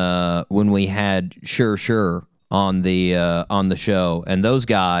when we had Sure on the show, and those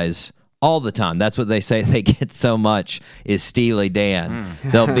guys all the time. That's what they say they get so much is Steely Dan.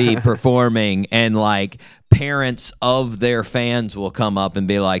 They'll be performing and like parents of their fans will come up and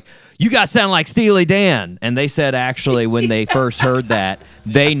be like, you guys sound like Steely Dan. And they said actually when they first heard that,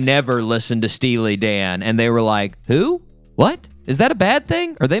 they never listened to Steely Dan. And they were like, who? What? Is that a bad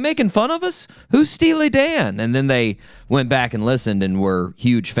thing? Are they making fun of us? Who's Steely Dan? And then they went back and listened and were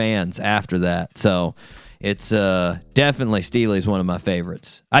huge fans after that. So it's definitely Steely's one of my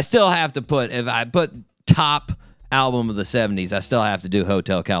favorites. I still have to put, if I put top album of the 70s, I still have to do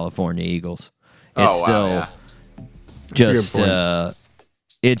Hotel California Eagles. It's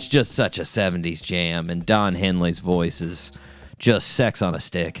it's just such a 70s jam, and Don Henley's voice is just sex on a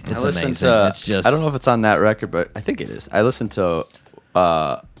stick. It's amazing. It's just, I don't know if it's on that record, but I think it is. I listened to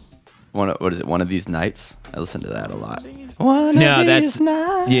One of These Nights. I listened to that a lot.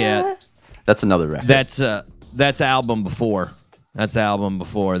 That's another record. That's album before. That's album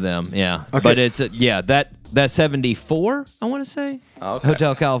before them. Yeah, okay. But it's that's 74. I want to say. Okay.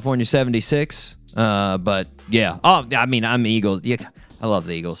 Hotel California 76. But yeah. Oh, I mean, I'm Eagles. Yeah, I love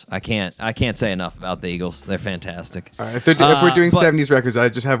the Eagles. I can't say enough about the Eagles. They're fantastic. All right, if we're doing 70s records, I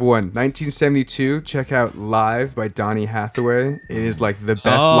just have one. 1972, check out Live by Donny Hathaway. It is like the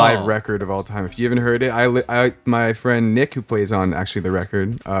best live record of all time. If you haven't heard it, my friend Nick, who plays on actually the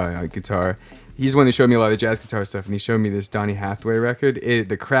record guitar, he's the one who showed me a lot of jazz guitar stuff, and he showed me this Donny Hathaway record.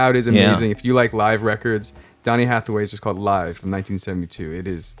 The crowd is amazing. Yeah. If you like live records, Donny Hathaway is just called Live from 1972. It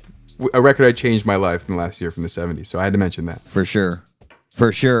is a record that changed my life in the last year from the 70s, so I had to mention that. For sure.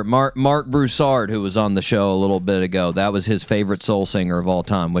 For sure. Mark Broussard, who was on the show a little bit ago, that was his favorite soul singer of all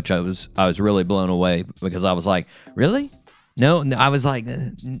time, which I was really blown away because I was like, really? No, I was like,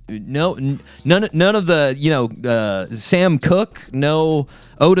 no, none of the, Sam Cooke, no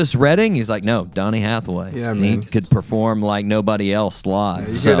Otis Redding. He's like, no, Donny Hathaway. Yeah, man. He could perform like nobody else live.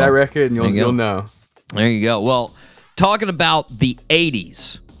 You hear that record and you'll know. There you go. Well, talking about the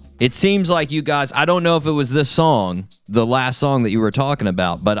 80s, it seems like you guys, I don't know if it was this song, the last song that you were talking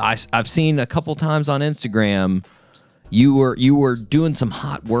about, but I've seen a couple times on Instagram, you were doing some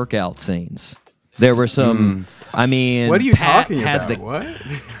hot workout scenes. There were some, I mean, what are you Pat talking had about?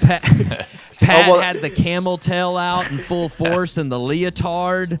 Pat had the camel tail out in full force and the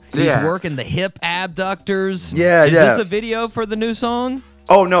leotard. He's working the hip abductors. Is this a video for the new song?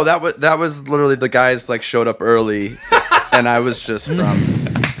 Oh no, that was literally the guys like showed up early, and I was just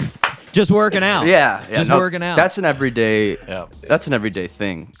working out. Working out. That's an everyday. That's an everyday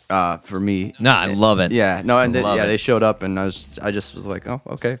thing for me. No, I love it. Yeah, no, and they showed up, and I just was like, oh,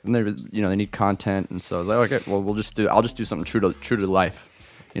 okay. And they need content, and so I was like, okay, well, I'll just do something true to life,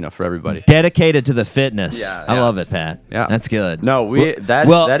 for everybody. Dedicated to the fitness. Yeah, I love it, Pat. Yeah, that's good. No,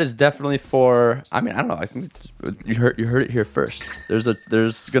 that is definitely for. I mean, I don't know. I think you heard it here first.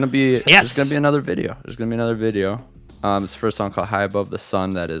 There's gonna be another video. There's gonna be another video. It's the first song called High Above the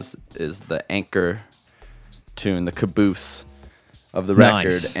Sun that is the anchor tune, the caboose of the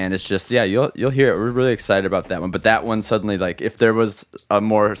record. Nice. And it's just, you'll hear it. We're really excited about that one. But that one suddenly, like, if there was a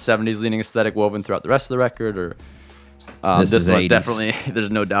more 70s leaning aesthetic woven throughout the rest of the record, or this one 80s. Definitely,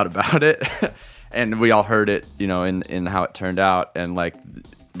 there's no doubt about it. And we all heard it, in how it turned out. And, like,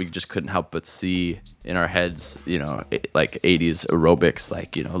 we just couldn't help but see in our heads, like 80s aerobics,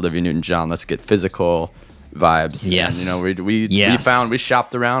 like, Olivia Newton-John, let's get physical vibes. Yes. And, we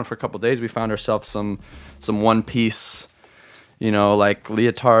shopped around for a couple of days. We found ourselves some one piece, like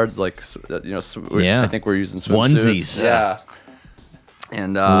leotards, like I think we're using swimsuits. Onesies. Yeah.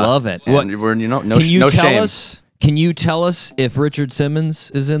 And love it. And we're no shame. Can you tell us if Richard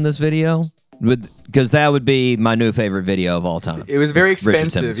Simmons is in this video? Because that would be my new favorite video of all time. It was very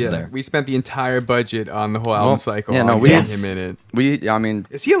expensive. Yeah, we spent the entire budget on the whole album cycle. Yeah, we had him in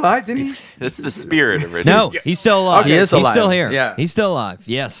it. Is he alive? Didn't he? That's the spirit of Richard. No, he's still alive. Okay, he is alive. He's still here. Yeah, he's still alive.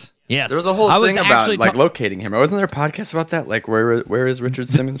 Yes. Yes. There was a whole thing about locating him. Wasn't there a podcast about that? Like, where is Richard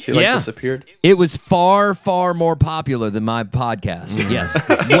Simmons? He disappeared. It was far, far more popular than my podcast.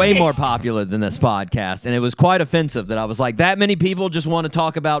 Yes. Way more popular than this podcast. And it was quite offensive that I was like, that many people just want to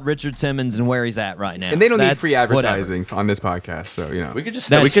talk about Richard Simmons and where he's at right now. And they don't need free advertising on this podcast, so we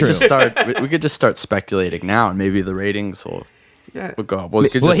could just start speculating now, and maybe the ratings will. Yeah, we'll go. Well,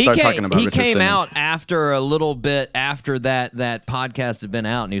 he came out after a little bit after that podcast had been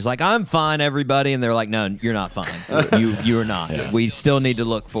out, and he was like, "I'm fine, everybody," and they're like, "No, you're not fine. You are not. Yeah. We still need to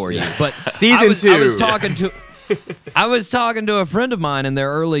look for you." But season 2. I was talking to a friend of mine in their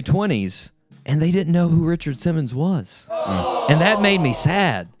early 20s, and they didn't know who Richard Simmons was, and that made me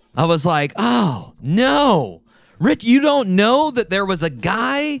sad. I was like, "Oh no, Rich, you don't know that there was a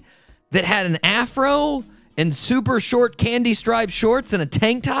guy that had an afro and super short candy striped shorts and a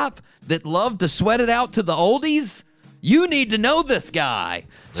tank top that love to sweat it out to the oldies, you need to know this guy.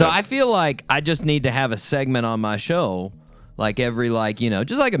 So I feel like I just need to have a segment on my show, like every,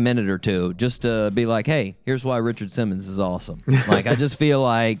 just like a minute or two, just to be like, hey, here's why Richard Simmons is awesome. Like, I just feel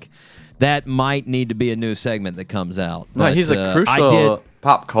like that might need to be a new segment that comes out. No, But, he's a crucial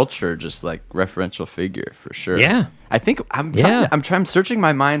pop culture, just like referential figure for sure. Yeah. I think I'm searching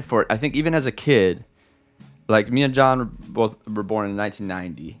my mind for it. I think even as a kid, like me and John both were born in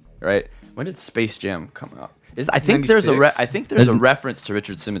 1990, right? When did Space Jam come out? I think there's a reference to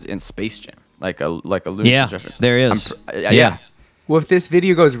Richard Simmons in Space Jam, like a Looney Tunes reference. There is. Yeah. Well, if this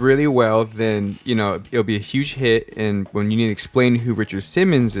video goes really well, then it'll be a huge hit. And when you need to explain who Richard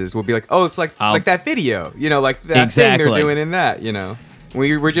Simmons is, we'll be like, oh, it's like that video, like that thing they're doing in that.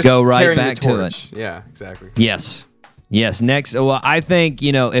 We're just go right carrying back the torch. to it. Yeah, exactly. Yes. Next, well, I think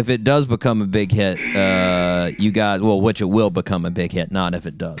if it does become a big hit, you guys, which it will become a big hit, not if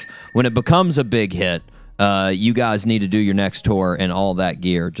it does. When it becomes a big hit, you guys need to do your next tour in all that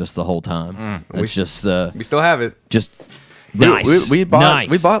gear just the whole time. We still have it. Just nice. We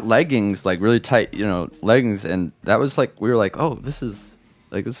bought leggings, like really tight, leggings, and that was like we were like, oh, this is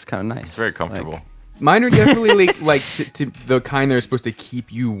kind of nice. It's very comfortable. Mine are definitely like to the kind that are supposed to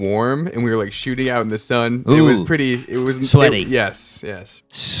keep you warm, and we were like shooting out in the sun. Ooh. It was sweaty. Yes.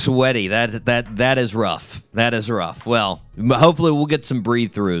 Sweaty. That is rough. That is rough. Well, hopefully we'll get some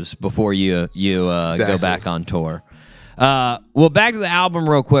breathe-throughs before you go back on tour. Well, back to the album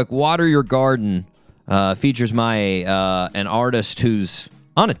real quick. Water Your Garden features an artist who's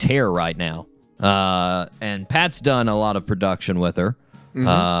on a tear right now, and Pat's done a lot of production with her. And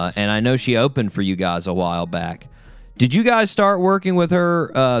I know she opened for you guys a while back. Did you guys start working with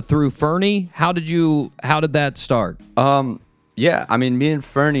her through Fernie? How did that start? Yeah, I mean, me and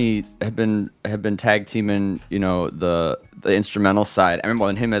Fernie have been tag teaming, the instrumental side. I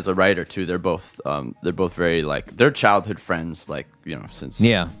remember him as a writer too. They're both very they're childhood friends, since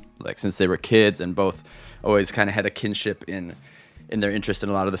they were kids, and both always kind of had a kinship in their interest in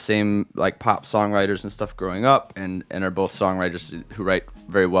a lot of the same pop songwriters and stuff growing up, and are both songwriters who write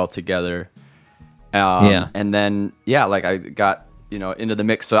very well together. And then I got into the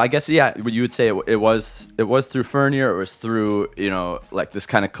mix. So I guess you would say it was through Fernie, or it was through this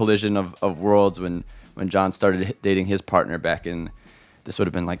kind of collision of worlds when John started dating his partner back in, this would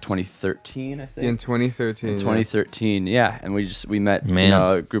have been 2013, I think. In 2013. 2013, yeah. And we met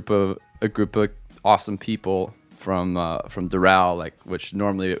a group of awesome people from Doral, which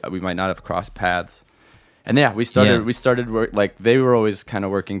normally we might not have crossed paths. And we started work, they were always kind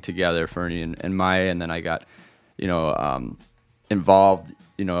of working together, Fernie and Maya, and then I got involved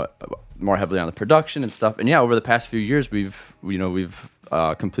more heavily on the production and stuff. And over the past few years we've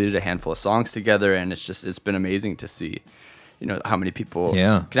completed a handful of songs together, and it's been amazing to see how many people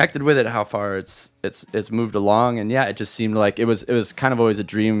connected with it, how far it's moved along. And it just seemed like it was kind of always a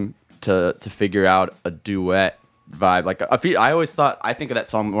dream to figure out a duet vibe. I think of that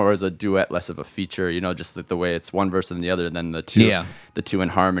song more as a duet, less of a feature, just the way it's one verse and the other, and then the two in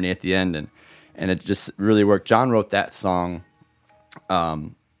harmony at the end, and it just really worked. John wrote that song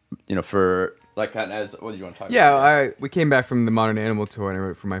for as what do you want to talk about? We came back from the Modern Animal tour, and I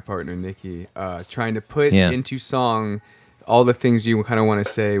wrote it for my partner Nikki, trying to put into song all the things you kind of want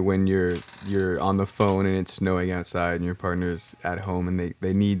to say when you're on the phone and it's snowing outside and your partner's at home and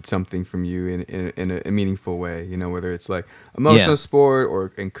they need something from you in a meaningful way, whether it's emotional support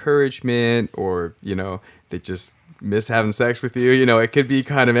or encouragement, or they just miss having sex with you, it could be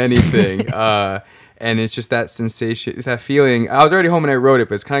kind of anything. And it's just that sensation, that feeling. I was already home when I wrote it,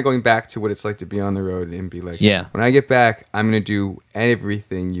 but it's kind of going back to what it's like to be on the road and be like, when I get back, I'm going to do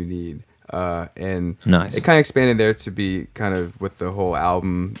everything you need. And nice. It kind of expanded there to be kind of what the whole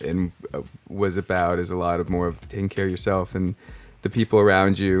album was about, is a lot of more of taking care of yourself and the people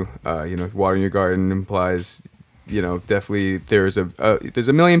around you. Watering your garden implies, definitely there's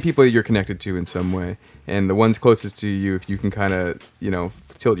a million people that you're connected to in some way. And the ones closest to you, if you can kind of,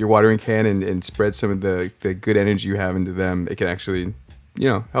 tilt your watering can and spread some of the good energy you have into them, it can actually,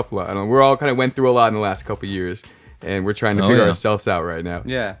 help a lot. I don't know. We're all kind of went through a lot in the last couple of years, and we're trying to figure ourselves out right now.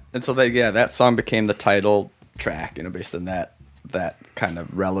 Yeah. And so that song became the title track, based on that kind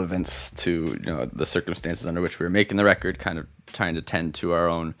of relevance to, the circumstances under which we were making the record, kind of trying to tend to our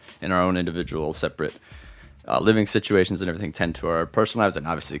own individual separate living situations and everything, tend to our personal lives, and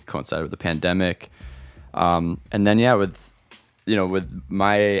obviously coincided with the pandemic. And then with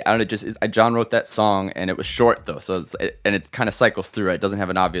my, I don't know, John wrote that song, and it was short though, so it kind of cycles through. Right? It doesn't have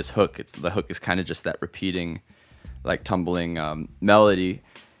an obvious hook. The hook is kind of just that repeating, tumbling melody,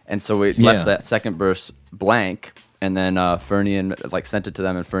 and so we left that second verse blank, and then Fernie and like sent it to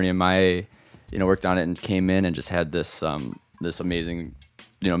them, and Fernie and Mae, worked on it and came in and just had this this amazing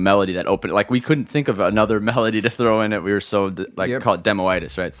melody that opened. Like we couldn't think of another melody to throw in it. We were so call it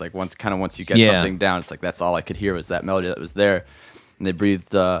demoitis, right? It's like once you get something down, it's like that's all I could hear was that melody that was there, and they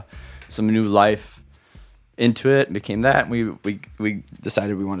breathed some new life into it and became that. And we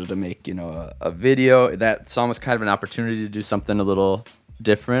decided we wanted to make a video. That song was kind of an opportunity to do something a little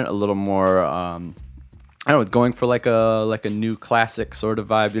different, a little more I don't know, going for like a new classic sort of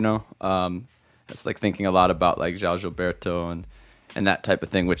vibe. It's like thinking a lot about like João Gilberto and that type of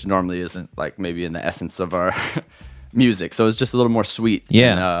thing, which normally isn't like maybe in the essence of our music. So it's just a little more sweet,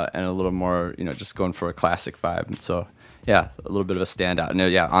 and a little more, just going for a classic vibe. And so, yeah, a little bit of a standout. And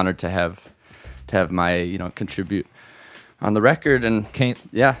honored to have my, contribute on the record. And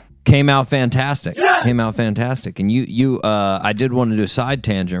came out fantastic. Came out fantastic. And you I did want to do a side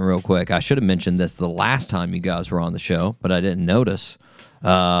tangent real quick. I should have mentioned this the last time you guys were on the show, but I didn't notice.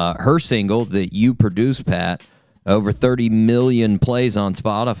 Her single that you produced, Pat, over 30 million plays on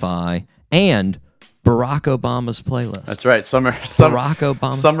Spotify, and Barack Obama's playlist. That's right. Barack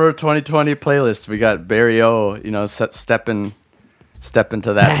Obama. Summer 2020 playlist. We got Barry O, step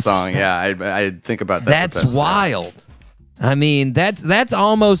into that song. Yeah, I think about that. That's wild. I mean, that's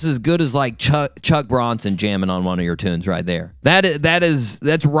almost as good as like Chuck Bronson jamming on one of your tunes right there.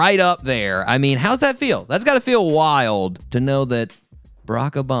 That's right up there. I mean, how's that feel? That's got to feel wild to know that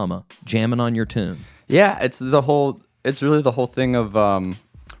Barack Obama jamming on your tune. Yeah, it's really the whole thing of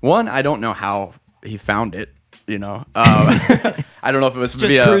one, I don't know how he found it, I don't know if it was just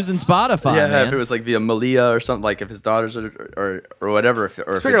via cruising Spotify. Yeah, man. if it was like via Malia or something, like if his daughters or whatever, or if it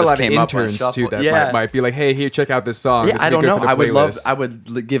just a lot came of up on interns shuffle. too that might be like, hey, here, check out this song. Yeah, this I don't know. I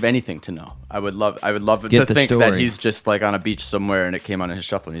would give anything to know. I would love Get to the think story. that he's just like on a beach somewhere and it came on in his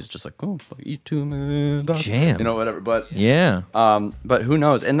shuffle and he's just like, oh, eat two man, jam, whatever. But yeah, but who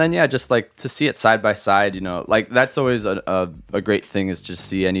knows? And then just like to see it side by side, like that's always a great thing, is just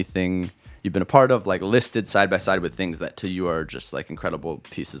see anything you've been a part of like listed side by side with things that to you are just like incredible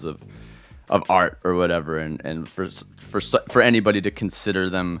pieces of art or whatever, and for anybody to consider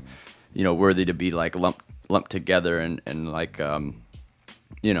them worthy to be like lumped together and like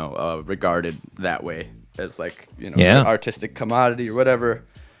regarded that way as like an artistic commodity or whatever.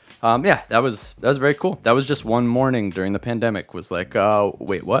 That was very cool. That was just one morning during the pandemic. Was like,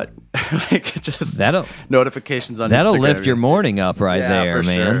 wait, what? Like just notifications on that'll Instagram. lift your morning up there, for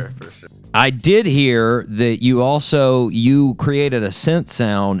man. Sure, for sure. I did hear that you created a synth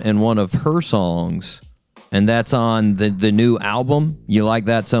sound in one of her songs, and that's on the new album. You like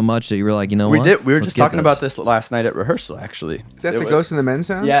that so much that you were like, what? We were just talking about this last night at rehearsal, actually. Is that the Ghost in the Men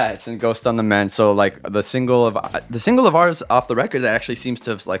sound? Yeah, it's in Ghost on the Men. So like the single of ours off the record that actually seems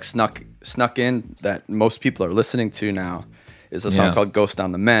to have like snuck in that most people are listening to now is a song called Ghost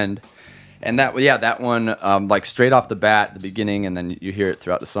on the Mend. And that one, like straight off the bat, the beginning, and then you hear it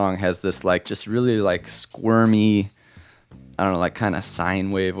throughout the song, has this like just really like squirmy, I don't know, like kind of sine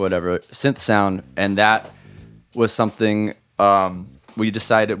wave, whatever, synth sound. And that was something we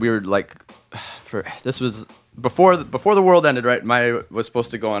decided we were like, this was before the world ended, right? Maya was supposed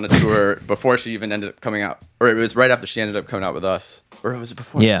to go on a tour before she even ended up coming out, or it was right after she ended up coming out with us, or was it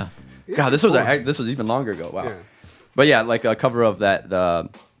before? Yeah. God, this was even longer ago. Wow. Yeah. But yeah, like a cover of that.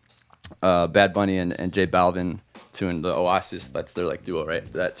 Bad Bunny and J Balvin tune, the Oasis, that's their like duo, right?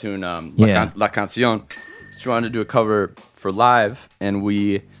 That tune, La Canción. She wanted to do a cover for live, and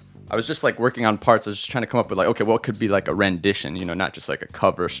I was just like working on parts. I was just trying to come up with like, okay, what could be like a rendition, not just like a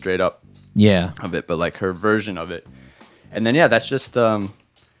cover straight up of it, but like her version of it. And then that's just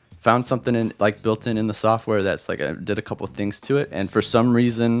found something built in the software that's like I did a couple things to it, and for some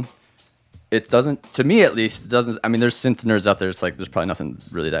reason it doesn't, to me at least, it doesn't. I mean, there's synth nerds out there. It's like there's probably nothing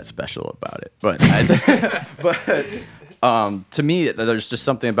really that special about it, but to me, there's just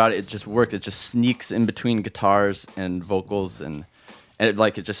something about it. It just worked. It just sneaks in between guitars and vocals, and it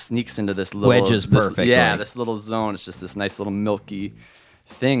just sneaks into this little wedges perfectly. This little zone. It's just this nice little milky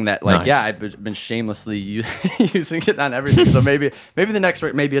thing that like nice. I've been shamelessly using it on everything. So maybe the next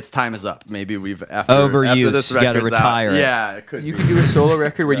maybe its time is up. Maybe we've after this got to retire out, it. Yeah, it could. You could do a solo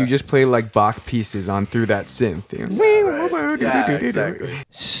record where you just play like Bach pieces on through that synth. Exactly.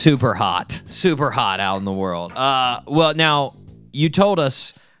 Super hot out in the world. Well, now you told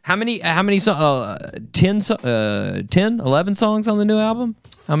us how many 10, 11 songs on the new album?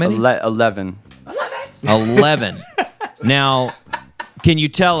 How many? 11. 11. Now, can you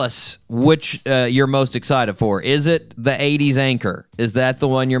tell us which you're most excited for? Is it the 80s Anchor? Is that the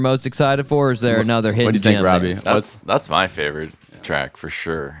one you're most excited for, or is there another hidden gem? What do you think, Robbie? That's my favorite track for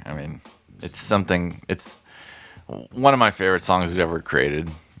sure. I mean, it's something. It's one of my favorite songs we've ever created.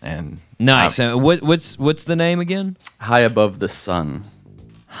 And nice. What's the name again? High Above the Sun.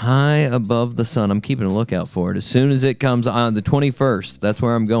 High Above the Sun. I'm keeping a lookout for it. As soon as it comes on the 21st, that's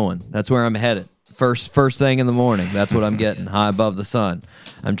where I'm going. That's where I'm headed. First thing in the morning. That's what I'm getting. High Above the Sun.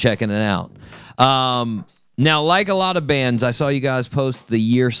 I'm checking it out. Now, like a lot of bands, I saw you guys post the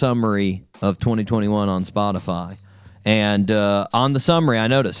year summary of 2021 on Spotify. And on the summary, I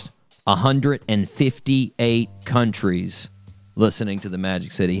noticed 158 countries listening to the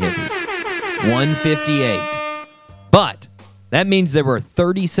Magic City Hippies. 158. But that means there were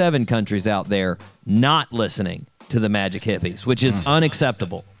 37 countries out there not listening to the Magic Hippies, which is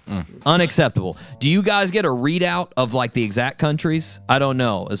unacceptable. Unacceptable. Do you guys get a readout of like the exact countries? I don't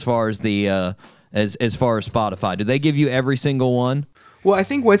know. As far as the as far as Spotify, do they give you every single one? Well, I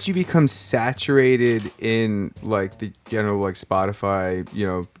think once you become saturated in like the general like Spotify,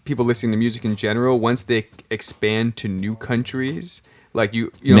 people listening to music in general, once they expand to new countries, like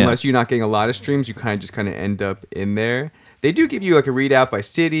unless you're not getting a lot of streams, you kind of end up in there. They do give you like a readout by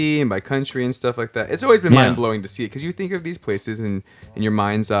city and by country and stuff like that. It's always been mind blowing to see it because you think of these places and in your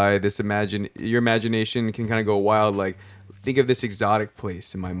mind's eye, your imagination can kind of go wild. Like, think of this exotic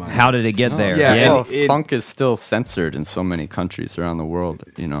place in my mind. How did it get there? Yeah. Well, funk is still censored in so many countries around the world.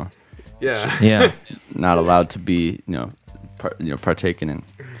 Yeah. Not allowed to be partaken in.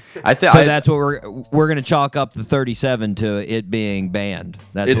 That's what we're going to chalk up the 37 to it being banned.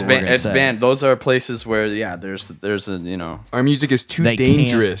 It's banned. Those are places where there's a our music is too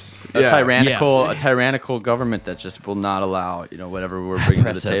dangerous. A tyrannical government that just will not allow whatever we're bringing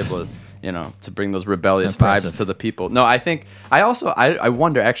to the table. To bring those rebellious vibes to the people. No, I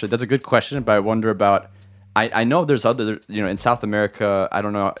wonder, actually, that's a good question, but I wonder about, I know there's other, in South America, I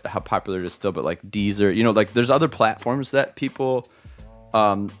don't know how popular it is still, but like Deezer, like there's other platforms that people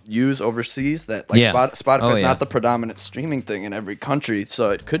use overseas that like Spotify is not the predominant streaming thing in every country. So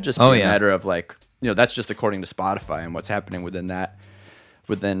it could just be a matter of like, that's just according to Spotify and what's happening within that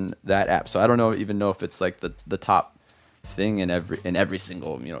app. So I don't even know if it's like the top thing in every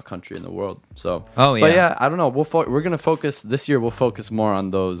single country in the world. So but yeah, I don't know. We're gonna focus this year. We'll focus more on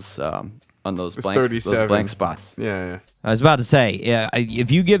those blank spots. Yeah. I was about to say,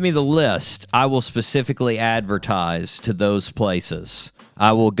 if you give me the list, I will specifically advertise to those places.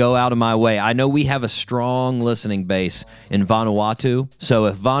 I will go out of my way. I know we have a strong listening base in Vanuatu. So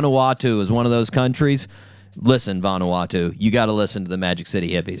if Vanuatu is one of those countries, listen, Vanuatu, you got to listen to the Magic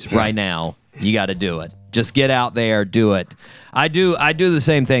City Hippies right now. You got to do it. Just get out there, do it. I do the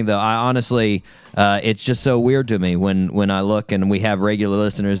same thing though. I honestly, it's just so weird to me when I look and we have regular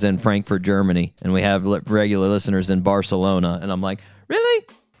listeners in Frankfurt, Germany, and we have regular listeners in Barcelona, and I'm like, really?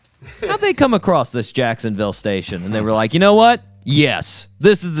 How'd they come across this Jacksonville station? And they were like, you know what? Yes,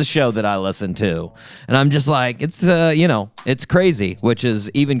 this is the show that I listen to. And I'm just like, it's it's crazy, which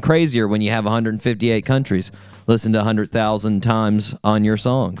is even crazier when you have 158 countries listen to 100,000 times on your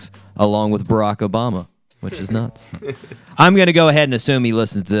songs, along with Barack Obama, which is nuts. I'm going to go ahead and assume he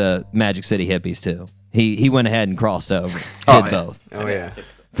listens to Magic City Hippies too. He went ahead and crossed over. Did both. Oh, yeah.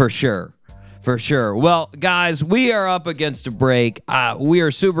 For sure. For sure. Well, guys, we are up against a break. We are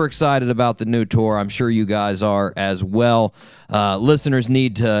super excited about the new tour. I'm sure you guys are as well. Listeners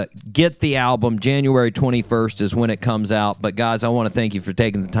need to get the album. January 21st is when it comes out. But, guys, I want to thank you for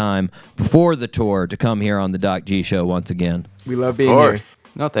taking the time before the tour to come here on the Doc G Show once again. We love being here.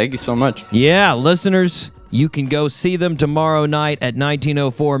 No, thank you so much. Yeah, listeners, you can go see them tomorrow night at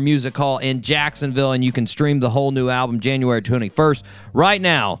 1904 Music Hall in Jacksonville, and you can stream the whole new album January 21st. Right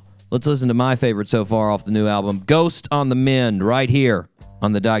now, let's listen to my favorite so far off the new album, Ghost on the Mend, right here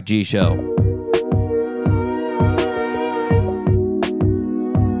on the Doc G Show.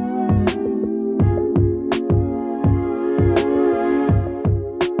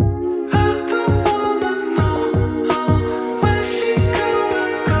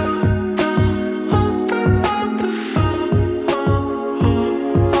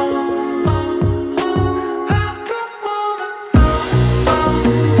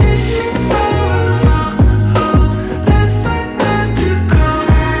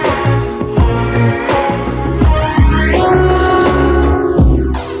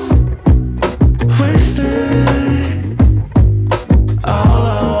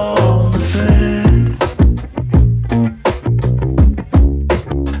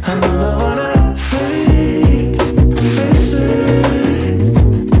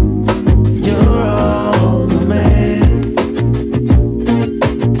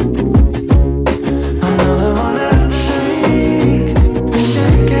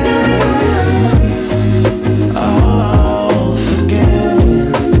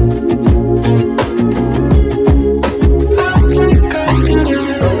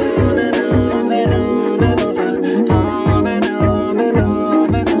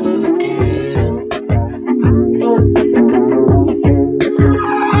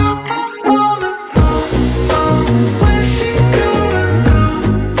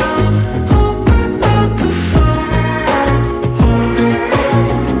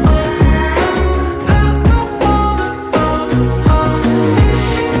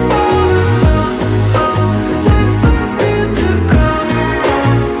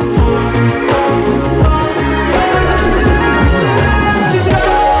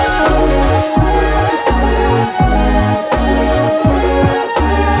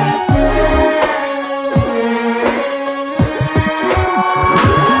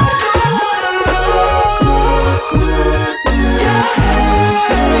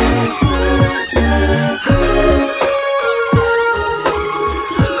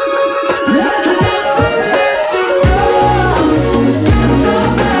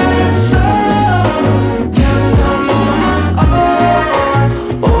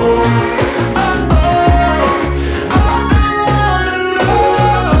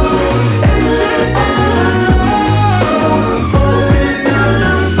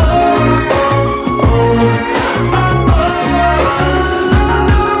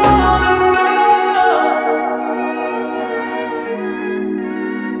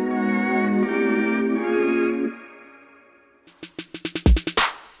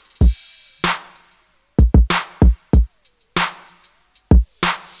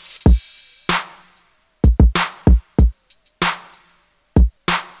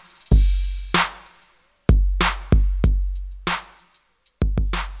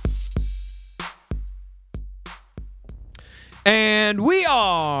 And we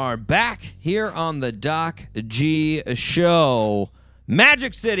are back here on the Doc G Show.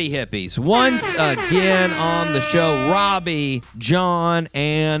 Magic City Hippies. Once again on the show, Robbie, John,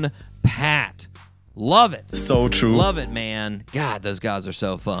 and Pat. Love it. So true. Love it, man. God, those guys are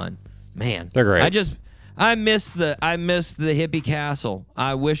so fun. Man. They're great. I miss the hippie castle.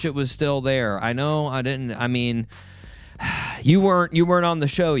 I wish it was still there. I know I didn't. I mean, you weren't on the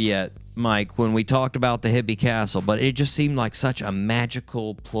show yet, Mike, when we talked about the hippie castle, but it just seemed like such a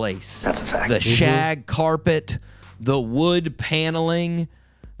magical place. That's a fact. The shag carpet, the wood paneling,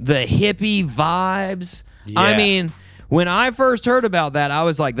 the hippie vibes. Yeah. I mean, when I first heard about that, I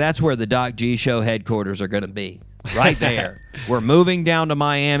was like, that's where the Doc G Show headquarters are going to be. Right there. We're moving down to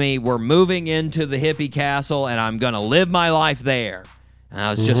Miami. We're moving into the hippie castle, and I'm going to live my life there. And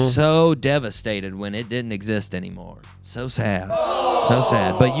I was just so devastated when it didn't exist anymore. So sad. So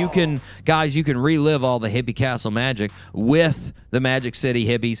sad. But you can relive all the hippie castle magic with the Magic City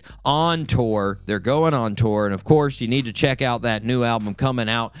Hippies on tour. They're going on tour. And, of course, you need to check out that new album coming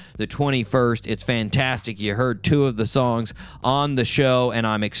out the 21st. It's fantastic. You heard 2 of the songs on the show, and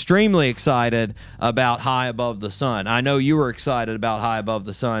I'm extremely excited about High Above the Sun. I know you were excited about High Above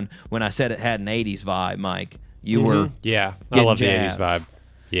the Sun when I said it had an 80s vibe, Mike. You were I love jazzed. the 80s vibe.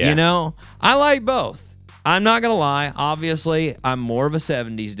 Yeah. You know, I like both. I'm not gonna lie. Obviously, I'm more of a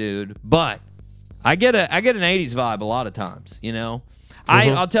 70s dude, but I get an 80s vibe a lot of times. You know,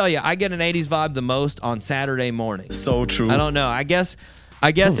 I'll tell you, I get an 80s vibe the most on Saturday mornings. So true. I don't know. I guess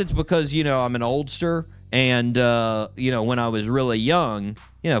it's because I'm an oldster, and when I was really young,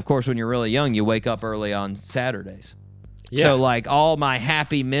 of course, when you're really young, you wake up early on Saturdays. Yeah. So, like, all my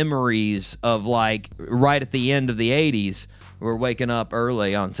happy memories of, like, right at the end of the 80s were waking up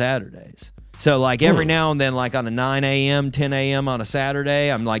early on Saturdays. So, like, every now and then, like, on a 9 a.m., 10 a.m. on a Saturday,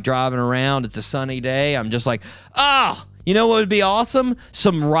 I'm, like, driving around. It's a sunny day. I'm just like, you know what would be awesome?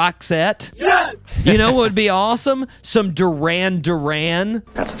 Some Roxette. Yes! You know what would be awesome? Some Duran Duran.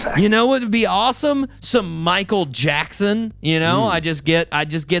 That's a fact. You know what would be awesome? Some Michael Jackson. I just get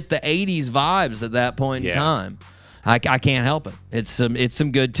the 80s vibes at that point in time. I can't help it. It's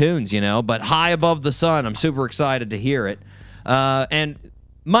some good tunes, But High Above the Sun, I'm super excited to hear it. And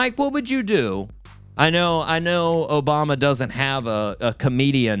Mike, what would you do? I know Obama doesn't have a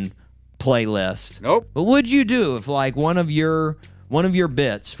comedian playlist. Nope. But what would you do if like one of your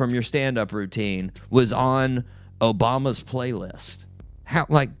bits from your stand-up routine was on Obama's playlist? How?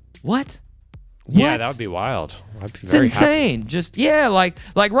 Like what? Yeah, that would be wild. I'd be It's very insane. happy. Just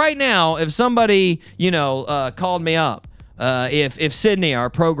like right now, if somebody called me up, if Sydney, our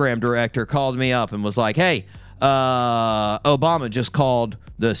program director, called me up and was like, "Hey, Obama just called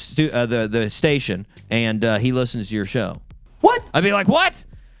the station and he listens to your show," What? I'd be like, "What?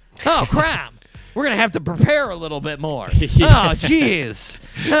 Oh crap! We're gonna have to prepare a little bit more." Yeah. Oh jeez.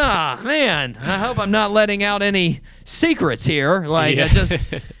 Oh man. I hope I'm not letting out any secrets here. Like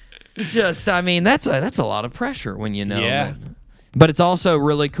Yeah. I mean, that's a lot of pressure when you know. Yeah. that. But it's also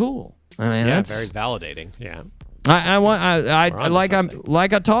really cool. I mean, Yeah, that's very validating. Yeah. I onto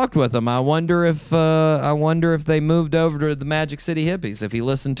like I talked with him. I wonder if they moved over to the Magic City Hippies. If he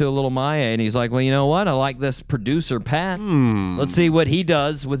listened to a little Maya and he's like, well, you know what? I like this producer Pat. Let's see what he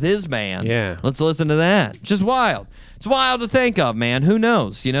does with his band. Yeah. Let's listen to that. It's just wild. It's wild to think of, man. Who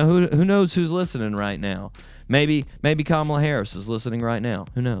knows? Who knows who's listening right now? Maybe Kamala Harris is listening right now.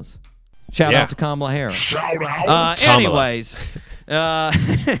 Who knows? Shout out to Kamala Harris. Shout out. Anyways,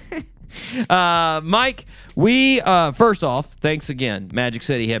 Mike, we first off, thanks again, Magic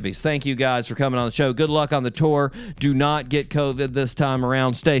City Hippies. Thank you guys for coming on the show. Good luck on the tour. Do not get COVID this time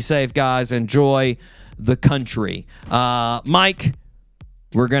around. Stay safe, guys. Enjoy the country. Mike,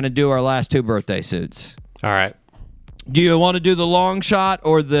 we're gonna do our last 2 birthday suits. All right. Do you want to do the long shot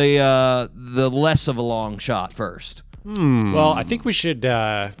or the less of a long shot first? Well, I think we should.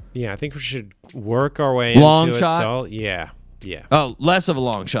 I think we should work our way Long into shot? it. So yeah. Oh, less of a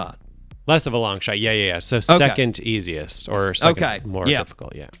long shot. Less of a long shot. Yeah. So second easiest or second more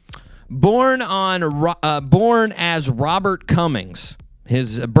difficult. Yeah. Born as Robert Cummings.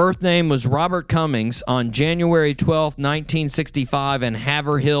 His birth name was Robert Cummings on January 12th, 1965 in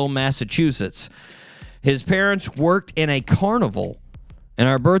Haverhill, Massachusetts. His parents worked in a carnival, and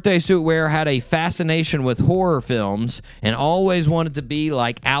our birthday suit wearer had a fascination with horror films and always wanted to be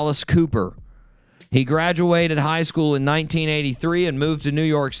like Alice Cooper. He graduated high school in 1983 and moved to New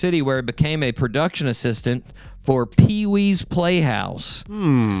York City, where he became a production assistant for Pee-wee's Playhouse.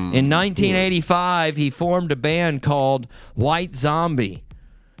 In 1985, he formed a band called White Zombie,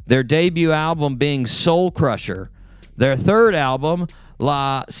 their debut album being Soul Crusher. Their third album,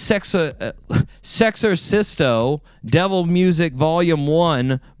 La Sexorcisto, Devil Music Volume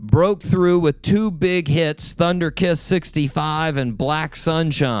 1, broke through with two big hits, Thunder Kiss 65 and Black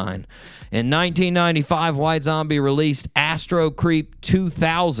Sunshine. In 1995, White Zombie released Astro Creep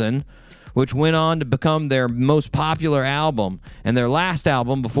 2000, which went on to become their most popular album and their last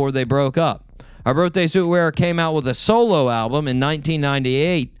album before they broke up. Our Birthday Suit Wearer came out with a solo album in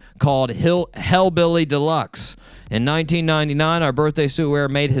 1998 called Hellbilly Deluxe. In 1999, Our Birthday Suit Wearer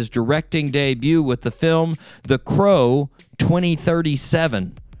made his directing debut with the film The Crow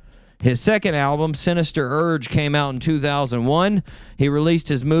 2037. His second album, Sinister Urge, came out in 2001. He released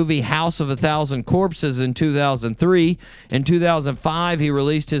his movie House of a Thousand Corpses in 2003. In 2005, he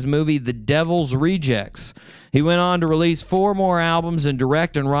released his movie The Devil's Rejects. He went on to release 4 more albums and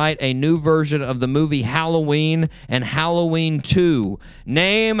direct and write a new version of the movie Halloween and Halloween 2.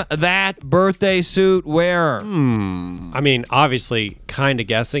 Name that birthday suit wearer. I mean, obviously, kind of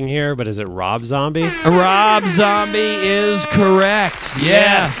guessing here, but is it Rob Zombie? Rob Zombie is correct.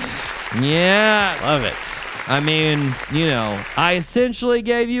 Yes. Yeah. Love it. I mean, you know, I essentially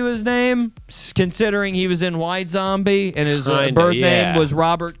gave you his name, considering he was in White Zombie and his birth name was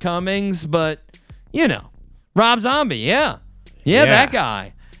Robert Cummings, but, you know. Rob Zombie, yeah, that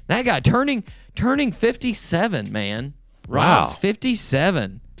guy turning 57, man. Rob's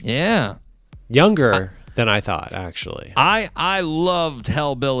 57, yeah, younger than I thought, actually. I loved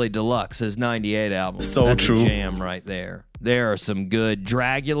Hellbilly Deluxe, his '98 album. So That's true. A jam right there. There are some good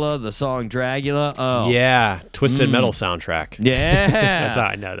Dragula, the song Dragula. Oh, yeah, Twisted Metal soundtrack. Yeah, that's how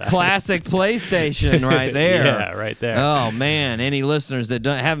I know that. Classic PlayStation right there. Yeah, right there. Oh man, any listeners that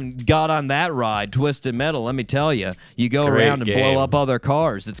haven't got on that ride, Twisted Metal, let me tell you, you go Great around and game. blow up other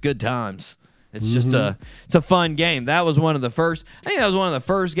cars. It's good times. It's just it's a fun game. That was one of the first. I think that was one of the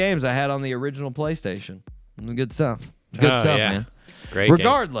first games I had on the original PlayStation. It was good stuff. Good stuff, man. Great.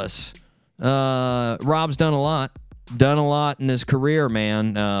 Regardless, Rob's done a lot. Done a lot in his career,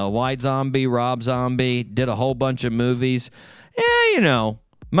 man. White Zombie, Rob Zombie, did a whole bunch of movies. Yeah, you know,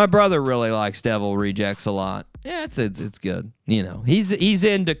 my brother really likes Devil Rejects a lot. Yeah, it's good. You know, he's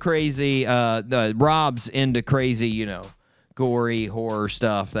into crazy. Rob's into crazy. You know, gory horror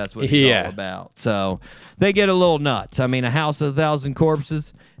stuff. That's what he's all about. So they get a little nuts. I mean, A House of a Thousand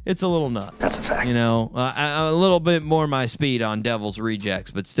Corpses. It's a little nuts. That's a fact. You know, a little bit more my speed on Devil's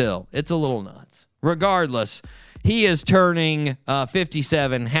Rejects, but still, it's a little nuts. Regardless. He is turning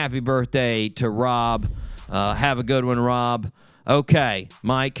 57. Happy birthday to Rob. Have a good one, Rob. Okay,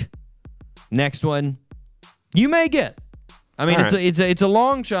 Mike. Next one. You may get. I mean, it's a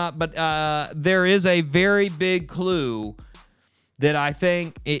long shot, but there is a very big clue that I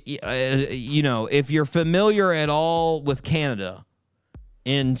think, you know, if you're familiar at all with Canada,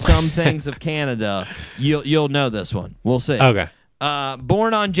 in some things of Canada, you'll know this one. We'll see. Okay.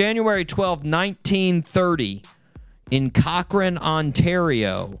 Born on January 12, 1930. In Cochrane,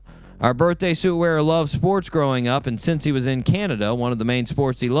 Ontario. Our birthday suit wearer loved sports growing up, and since he was in Canada, one of the main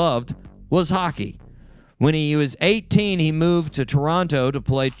sports he loved was hockey. When he was 18, he moved to Toronto to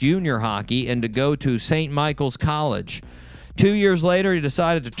play junior hockey and to go to St. Michael's College. 2 years later, he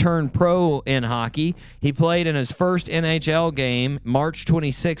decided to turn pro in hockey. He played in his first NHL game, March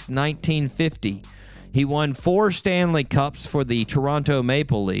 26, 1950. He won 4 Stanley Cups for the Toronto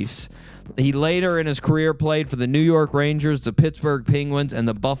Maple Leafs. He later in his career played for the New York Rangers, the Pittsburgh Penguins, and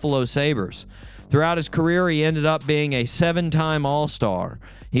the Buffalo Sabres. Throughout his career, he ended up being a 7-time All-Star.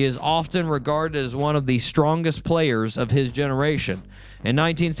 He is often regarded as one of the strongest players of his generation. In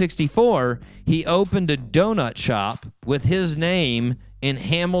 1964, he opened a donut shop with his name in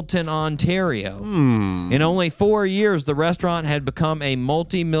Hamilton, Ontario. In only 4 years, the restaurant had become a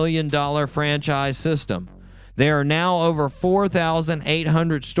multi-million-dollar franchise system. There are now over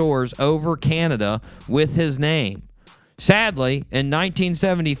 4,800 stores over Canada with his name. Sadly, in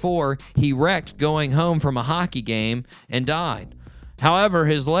 1974, he wrecked going home from a hockey game and died. However,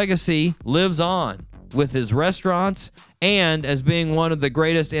 his legacy lives on with his restaurants and as being one of the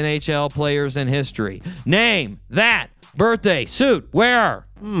greatest NHL players in history. Name that birthday suit wearer.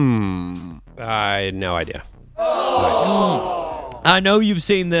 I had no idea. I know you've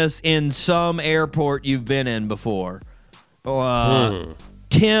seen this in some airport you've been in before. Tim Hortons.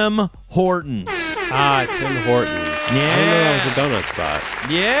 Tim Hortons. Yeah. I didn't know that was a donut spot.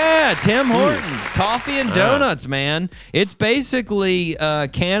 Yeah, Tim Hortons. Coffee and donuts, man. It's basically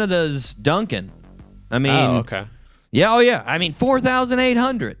Canada's Dunkin'. I mean, okay. Yeah, yeah. I mean,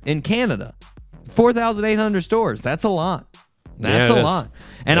 4,800 in Canada. 4,800 stores. That's a lot. That's a lot.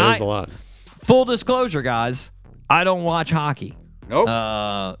 And that is a lot. Full disclosure, guys, I don't watch hockey.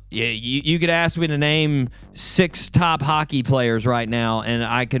 Nope. You could ask me to name 6 top hockey players right now, and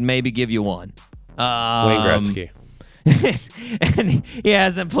I could maybe give you one. Wayne Gretzky. And he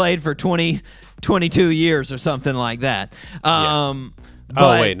hasn't played for 22 years or something like that.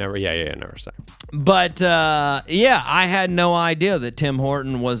 Never. Yeah, never say. But I had no idea that Tim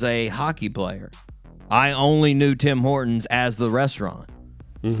Horton was a hockey player. I only knew Tim Hortons as the restaurant.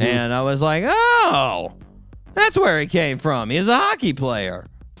 Mm-hmm. And I was like, oh, that's where he came from. He was a hockey player.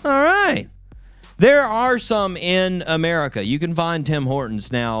 All right. There are some in America. You can find Tim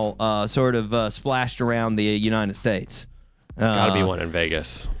Hortons now sort of splashed around the United States. There's got to be one in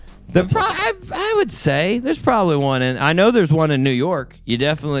Vegas. I would say there's probably one in. I know there's one in New York. You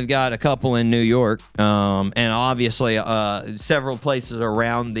definitely got a couple in New York, and obviously several places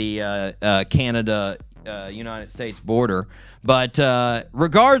around the Canada United States border. But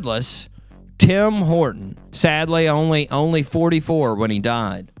regardless, Tim Horton, sadly, only 44 when he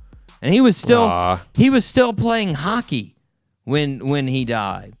died, and he was still playing hockey when he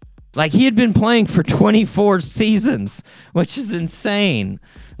died. Like, he had been playing for 24 seasons, which is insane.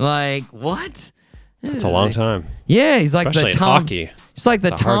 Like, what? That's a long time. Yeah, he's especially like the in hockey. He's like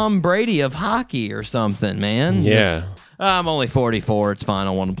the Tom Brady of hockey or something, man. Yeah. I'm only 44. It's fine. I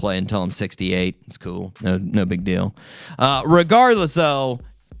want to play until I'm 68. It's cool. No big deal. Regardless, though,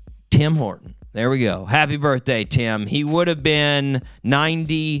 Tim Horton. There we go. Happy birthday, Tim. He would have been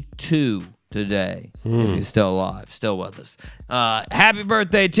 92 today if he's still alive, still with us. Happy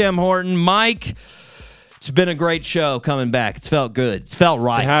birthday, Tim Horton. Mike, it's been a great show coming back. It's felt good. It's felt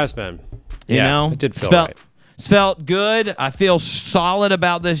right. It has been. You know? It did feel right. It's felt good. I feel solid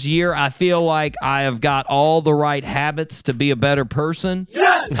about this year. I feel like I have got all the right habits to be a better person.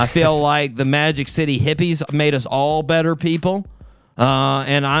 Yes! I feel like the Magic City hippies made us all better people.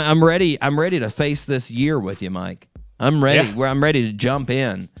 And I'm ready. I'm ready to face this year with you, Mike. I'm ready. Yeah. I'm ready to jump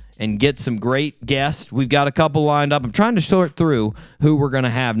in and get some great guests. We've got a couple lined up. I'm trying to sort through who we're going to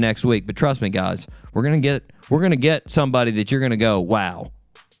have next week. But trust me, guys, we're going to get somebody that you're going to go, wow,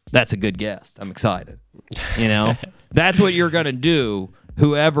 that's a good guest. I'm excited. You know, that's what you're going to do,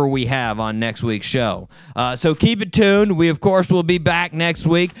 whoever we have on next week's show. So keep it tuned. We, of course, will be back next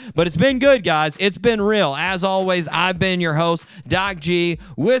week. But it's been good, guys. It's been real. As always, I've been your host, Doc G.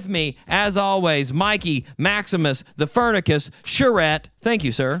 With me, as always, Mikey, Maximus, the Furnicus, Charette. Thank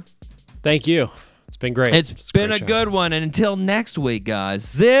you, sir. Thank you. It's been great. It's been a good one. And until next week, guys,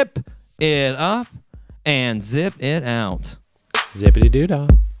 zip it up and zip it out. Zippity-doo-dah.